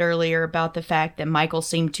talked about it earlier about the fact that Michael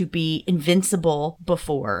seemed to be invincible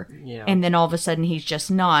before. Yeah. And then all of a sudden he's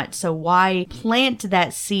just not. So why plant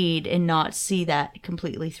that seed and not see that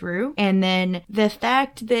completely through? And then the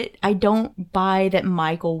fact that I don't buy that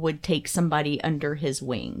Michael would take somebody under his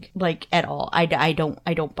wing, like, at all. I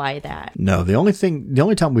don't buy that. No, the only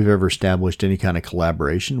time we've ever established any kind of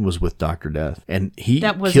collaboration was with Dr. Death. And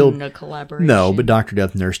that wasn't a collaboration. No, but Dr.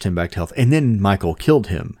 Death nursed him back to health. And then Michael killed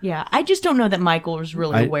him. Yeah, I just don't know that Michael was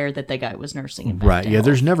really aware that the guy was nursing him back right, to yeah, health.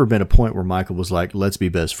 There's never been a point where Michael was like, let's be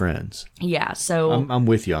best friends. Yeah, so... I'm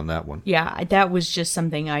with you on that one. Yeah, that was just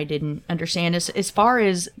something I didn't understand. As far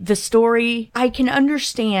as the story, I can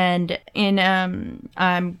understand, and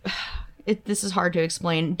this is hard to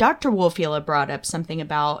explain. Dr. Wolfula brought up something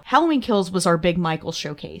about Halloween Kills was our big Michael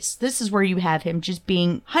showcase. This is where you have him just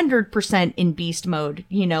being 100% in beast mode,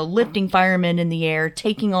 lifting firemen in the air,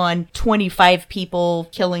 taking on 25 people,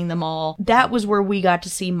 killing them all. That was where we got to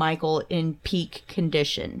see Michael in peak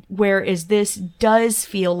condition. Whereas this does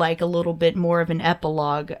feel like a little bit more of an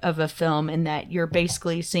epilogue of a film, in that you're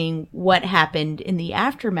basically seeing what happened in the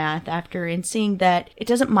aftermath and seeing that it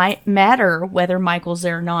doesn't matter whether Michael's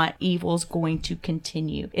there or not, evil is going to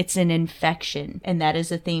continue. It's an infection, and that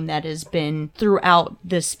is a theme that has been throughout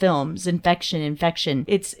this film's infection.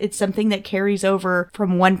 It's something that carries over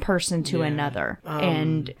from one person to another.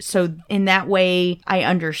 And so in that way, I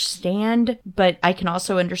understand, but I can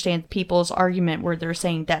also understand people's argument where they're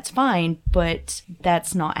saying that's fine, but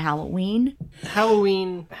that's not Halloween.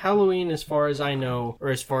 Halloween, as far as I know, or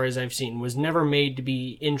as far as I've seen, was never made to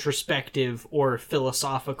be introspective or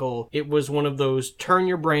philosophical. It was one of those turn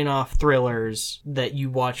your brain off thrillers that you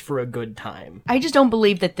watch for a good time. I just don't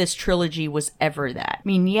believe that this trilogy was ever that. I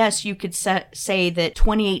mean, yes, you could say that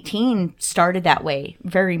 2018 started that way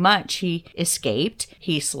very much. He escaped,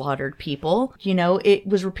 he slaughtered people, it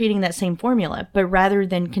was repeating that same formula. But rather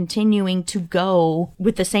than continuing to go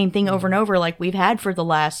with the same thing over and over like we've had for the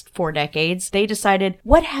last 4 decades, they decided,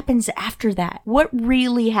 what happens after that? What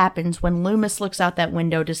really happens when Loomis looks out that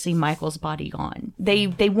window to see Michael's body gone? They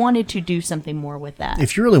wanted to do something more with that.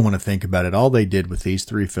 If you really want to think about it, all they did with these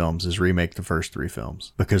 3 films is remake the first 3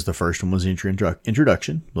 films, because the first one was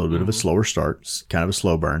introduction, a little bit of a slower start, kind of a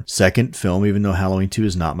slow burn. Second film, even though Halloween 2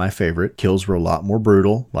 is not my favorite, kills were a lot more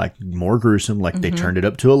brutal, like more gruesome, like they turned it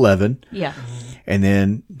up to 11. Yeah. And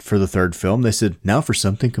then for the third film, they said, now for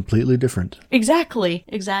something completely different. Exactly.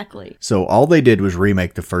 So all they did was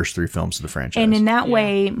remake the first 3 films of the franchise. And in that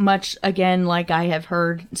way, much again, like I have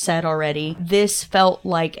heard said already, this felt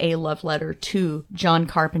like a love letter to John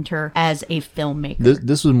Carpenter as a filmmaker.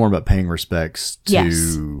 This was more about paying respects to...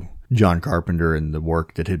 Yes. John Carpenter and the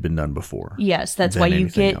work that had been done before. Yes, that's why you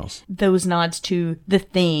get those nods to The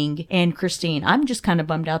Thing and Christine. I'm just kind of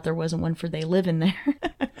bummed out there wasn't one for They Live in there.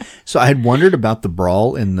 So I had wondered about the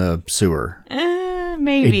brawl in the sewer.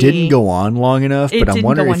 Maybe. It didn't go on long enough, but I'm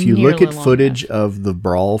wondering if you look at footage of the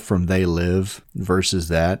brawl from They Live versus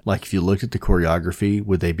that, like if you looked at the choreography,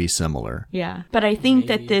 would they be similar? Yeah, but I think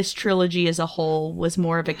that this trilogy as a whole was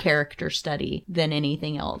more of a character study than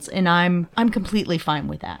anything else, and I'm completely fine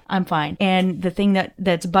with that. I'm fine. And the thing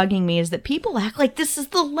that's bugging me is that people act like this is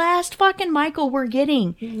the last fucking Michael we're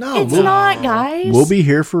getting. No, it's not, guys. We'll be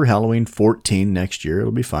here for Halloween 14 next year.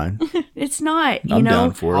 It'll be fine. It's not. I'm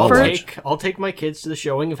down for it. I'll take my kids to the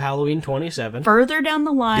showing of Halloween 27. Further down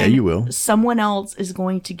the line, yeah, you will. Someone else is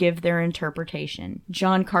going to give their interpretation.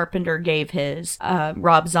 John Carpenter gave his.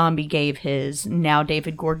 Rob Zombie gave his. Now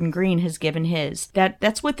David Gordon Green has given his.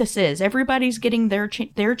 That's what this is. Everybody's getting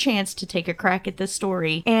their chance to take a crack at this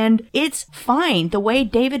story, and it's fine. The way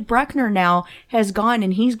David Bruckner now has gone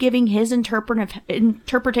and he's giving his interpretation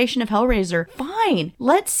of Hellraiser. Fine.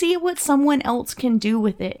 Let's see what someone else can do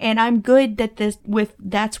with it. And I'm good that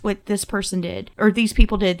that's what this person did, or these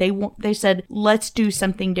people did. They said, let's do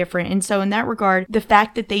something different. And so in that regard, the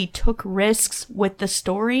fact that they took risks with the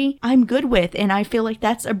story, I'm good with. And I feel like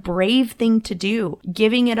that's a brave thing to do.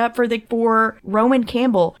 Giving it up for Roman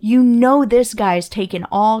Campbell. You know this guy's taking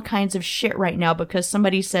all kinds of shit right now because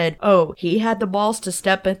somebody said, oh, he had the balls to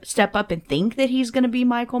step up and think that he's going to be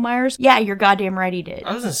Michael Myers. Yeah, you're goddamn right he did.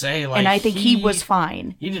 I was gonna say, like, and I think he was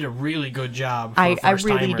fine. He did a really good job. For I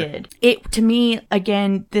really did. It, to me,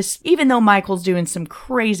 again, this, even though Michael's doing some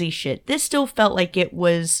crazy shit, this still felt like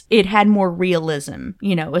it had more realism,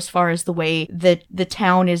 you know, as far as the way that the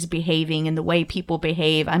town is behaving and the way people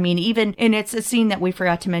behave. I mean, even, and it's a scene that we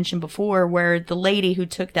forgot to mention before where the lady who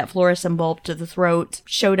took that fluorescent bulb to the throat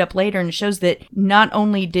showed up later, and it shows that not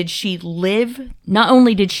only did she live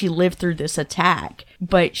through this attack,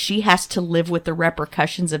 but she has to live with the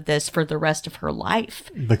repercussions of this for the rest of her life.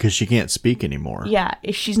 Because she can't speak anymore. Yeah,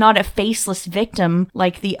 she's not a faceless victim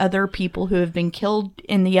like the other people who have been killed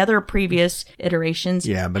in the other previous iterations.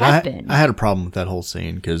 Yeah, but have been. I had a problem with that whole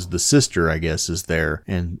scene because the sister, I guess, is there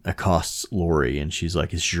and accosts Lori, and she's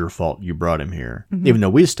like, it's your fault you brought him here. Mm-hmm. Even though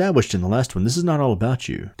we established in the last one, this is not all about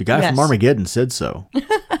you. The guy from Armageddon said so.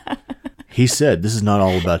 He said, this is not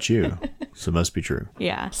all about you. So it must be true.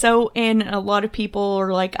 Yeah. So, and a lot of people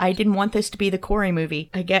are like, I didn't want this to be the Corey movie.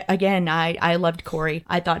 Again, I loved Corey.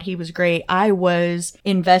 I thought he was great. I was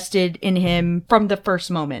invested in him from the first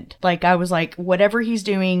moment. Like, I was like, whatever he's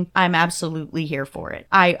doing, I'm absolutely here for it.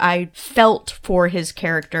 I felt for his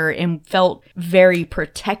character and felt very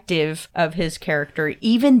protective of his character,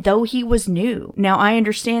 even though he was new. Now, I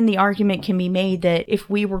understand the argument can be made that if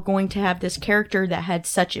we were going to have this character that had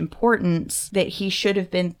such importance, that he should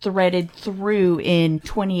have been threaded through in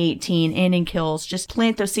 2018 and in Kills, just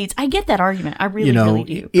plant those seeds. I get that argument. I really, really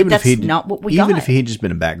do. But that's not what we got. Even if he had just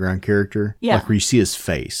been a background character, yeah, like where you see his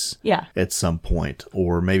face, yeah, at some point,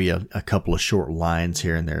 or maybe a couple of short lines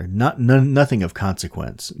here and there, nothing of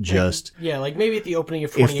consequence. Just like maybe at the opening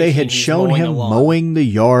of 2018, if they had shown him mowing the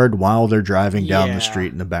yard while they're driving down the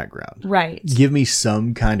street in the background, right? Give me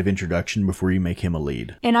some kind of introduction before you make him a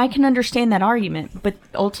lead. And I can understand that argument, but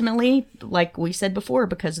ultimately, like we said before,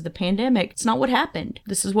 because of the pandemic, it's not what happened.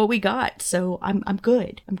 This is what we got. So I'm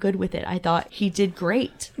good. I'm good with it. I thought he did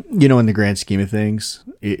great. You know, in the grand scheme of things,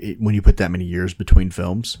 when you put that many years between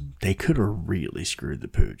films, they could have really screwed the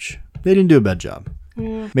pooch. They didn't do a bad job.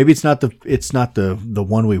 Yeah. Maybe it's not the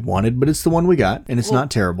one we wanted, but it's the one we got, and it's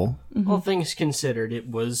not terrible. All things considered, it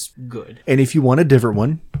was good. And if you want a different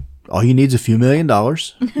one, all you need is a few $1 million,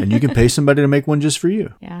 and you can pay somebody to make one just for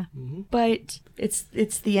you. Yeah. Mm-hmm. But it's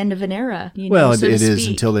the end of an era. It is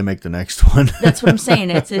until they make the next one. That's what I'm saying.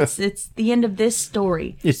 It's the end of this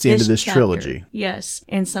story. It's the end of this trilogy. Yes.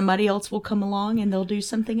 And somebody else will come along and they'll do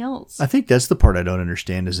something else. I think that's the part I don't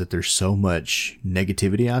understand, is that there's so much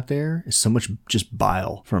negativity out there. So much just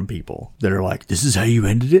bile from people that are like, this is how you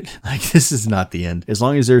ended it? Like, this is not the end. As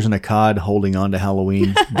long as there's an Akkad holding on to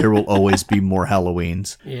Halloween, there will always be more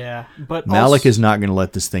Halloweens. Yeah. But Malik is not going to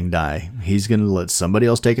let this thing die. He's going to let somebody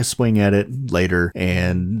else take a swing at it later,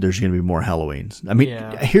 and there's going to be more Halloweens. I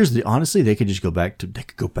mean, honestly, they could just go back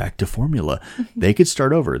to formula. They could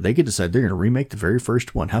start over. They could decide they're going to remake the very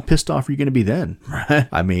first one. How pissed off are you going to be then? Right?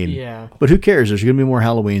 I mean, but who cares? There's going to be more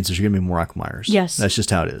Halloweens. There's going to be more Michael Myers. Yes. That's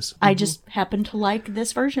just how it is. I just happen to like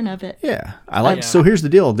this version of it. Yeah. So here's the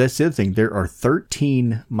deal. That's the other thing. There are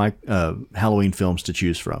 13 Halloween films to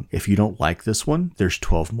choose from. If you don't like this one, there's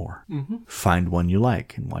 12 more. Mm-hmm. Find one you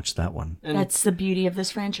like and watch that one. And that's the beauty of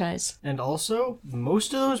this franchise. And also,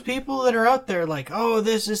 most of those people that are out there like, oh,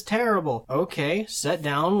 this is terrible. Okay, sit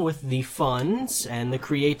down with the funds and the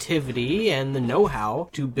creativity and the know-how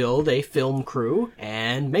to build a film crew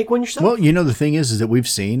and make one yourself. Well, the thing is that we've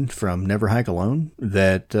seen from Never Hike Alone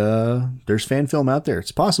that there's fan film out there.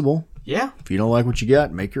 It's possible. Yeah. If you don't like what you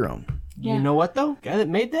got, make your own. Yeah. You know what, though? Guy that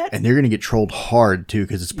made that? And they're going to get trolled hard, too,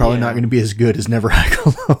 because it's probably not going to be as good as Never Hike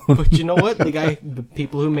Alone. But you know what? The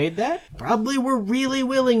people who made that probably were really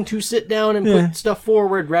willing to sit down and put stuff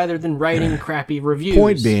forward rather than writing crappy reviews.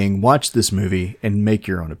 Point being, watch this movie and make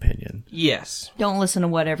your own opinion. Yes. Don't listen to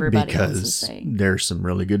what everybody else is saying. Because there's some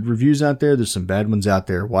really good reviews out there. There's some bad ones out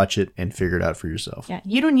there. Watch it and figure it out for yourself. Yeah,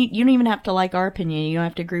 you don't even have to like our opinion. You don't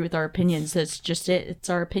have to agree with our opinions. That's just it. It's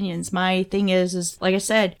our opinions. My thing is like I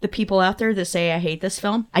said, the people out there that say I hate this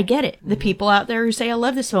film, I get it. The people out there who say I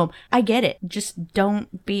love this film, I get it. Just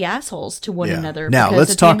don't be assholes to one another. Now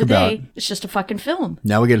let's talk about. It's just a fucking film.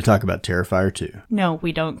 Now we got to talk about Terrifier 2. No,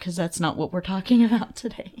 we don't, because that's not what we're talking about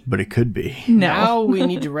today. But it could be. No. Now we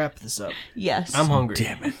need to wrap this up. Yes. I'm hungry.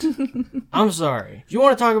 Damn it. I'm sorry. If you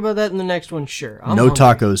want to talk about that in the next one, sure. No hungry.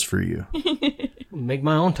 Tacos for you. Make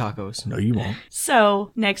my own tacos. No, you won't.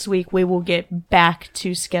 So next week we will get back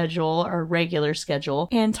to schedule, our regular schedule,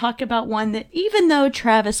 and talk about one that even though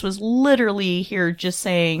Travis was literally here just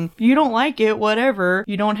saying, you don't like it, whatever,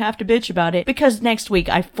 you don't have to bitch about it, because next week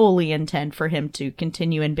I fully intend for him to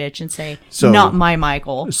continue and bitch and say, not my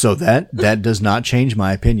Michael. So that does not change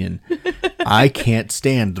my opinion. I can't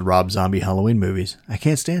stand the Rob Zombie Halloween movies. I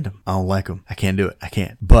can't stand them. I don't like them. I can't do it. I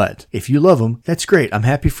can't. But if you love them, that's great. I'm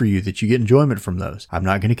happy for you that you get enjoyment from those. I'm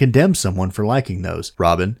not going to condemn someone for liking those,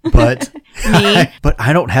 Robin, but but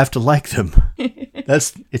I don't have to like them.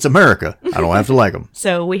 It's America. I don't have to like them.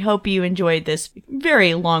 So we hope you enjoyed this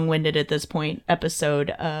very long-winded at this point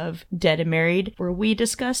episode of Dead and Married, where we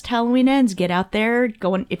discussed Halloween Ends. Get out there,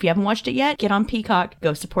 if you haven't watched it yet, get on Peacock,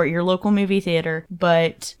 go support your local movie theater.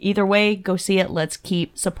 But either way, go see it. Let's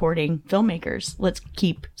keep supporting filmmakers. Let's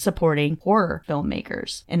keep supporting horror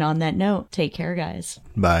filmmakers. And on that note, take care, guys.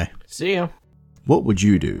 Bye. See ya. What would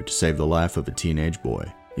you do to save the life of a teenage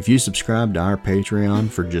boy? If you subscribe to our Patreon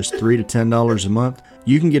for just $3 to $10 a month,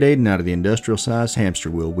 you can get Aiden out of the industrial-sized hamster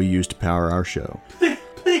wheel we use to power our show.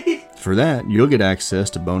 For that, you'll get access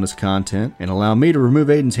to bonus content and allow me to remove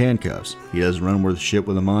Aiden's handcuffs. He doesn't run worth shit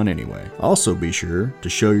with them on anyway. Also be sure to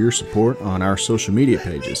show your support on our social media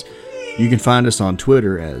pages. You can find us on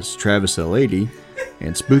Twitter as TravisL80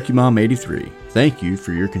 and SpookyMom83. Thank you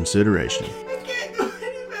for your consideration.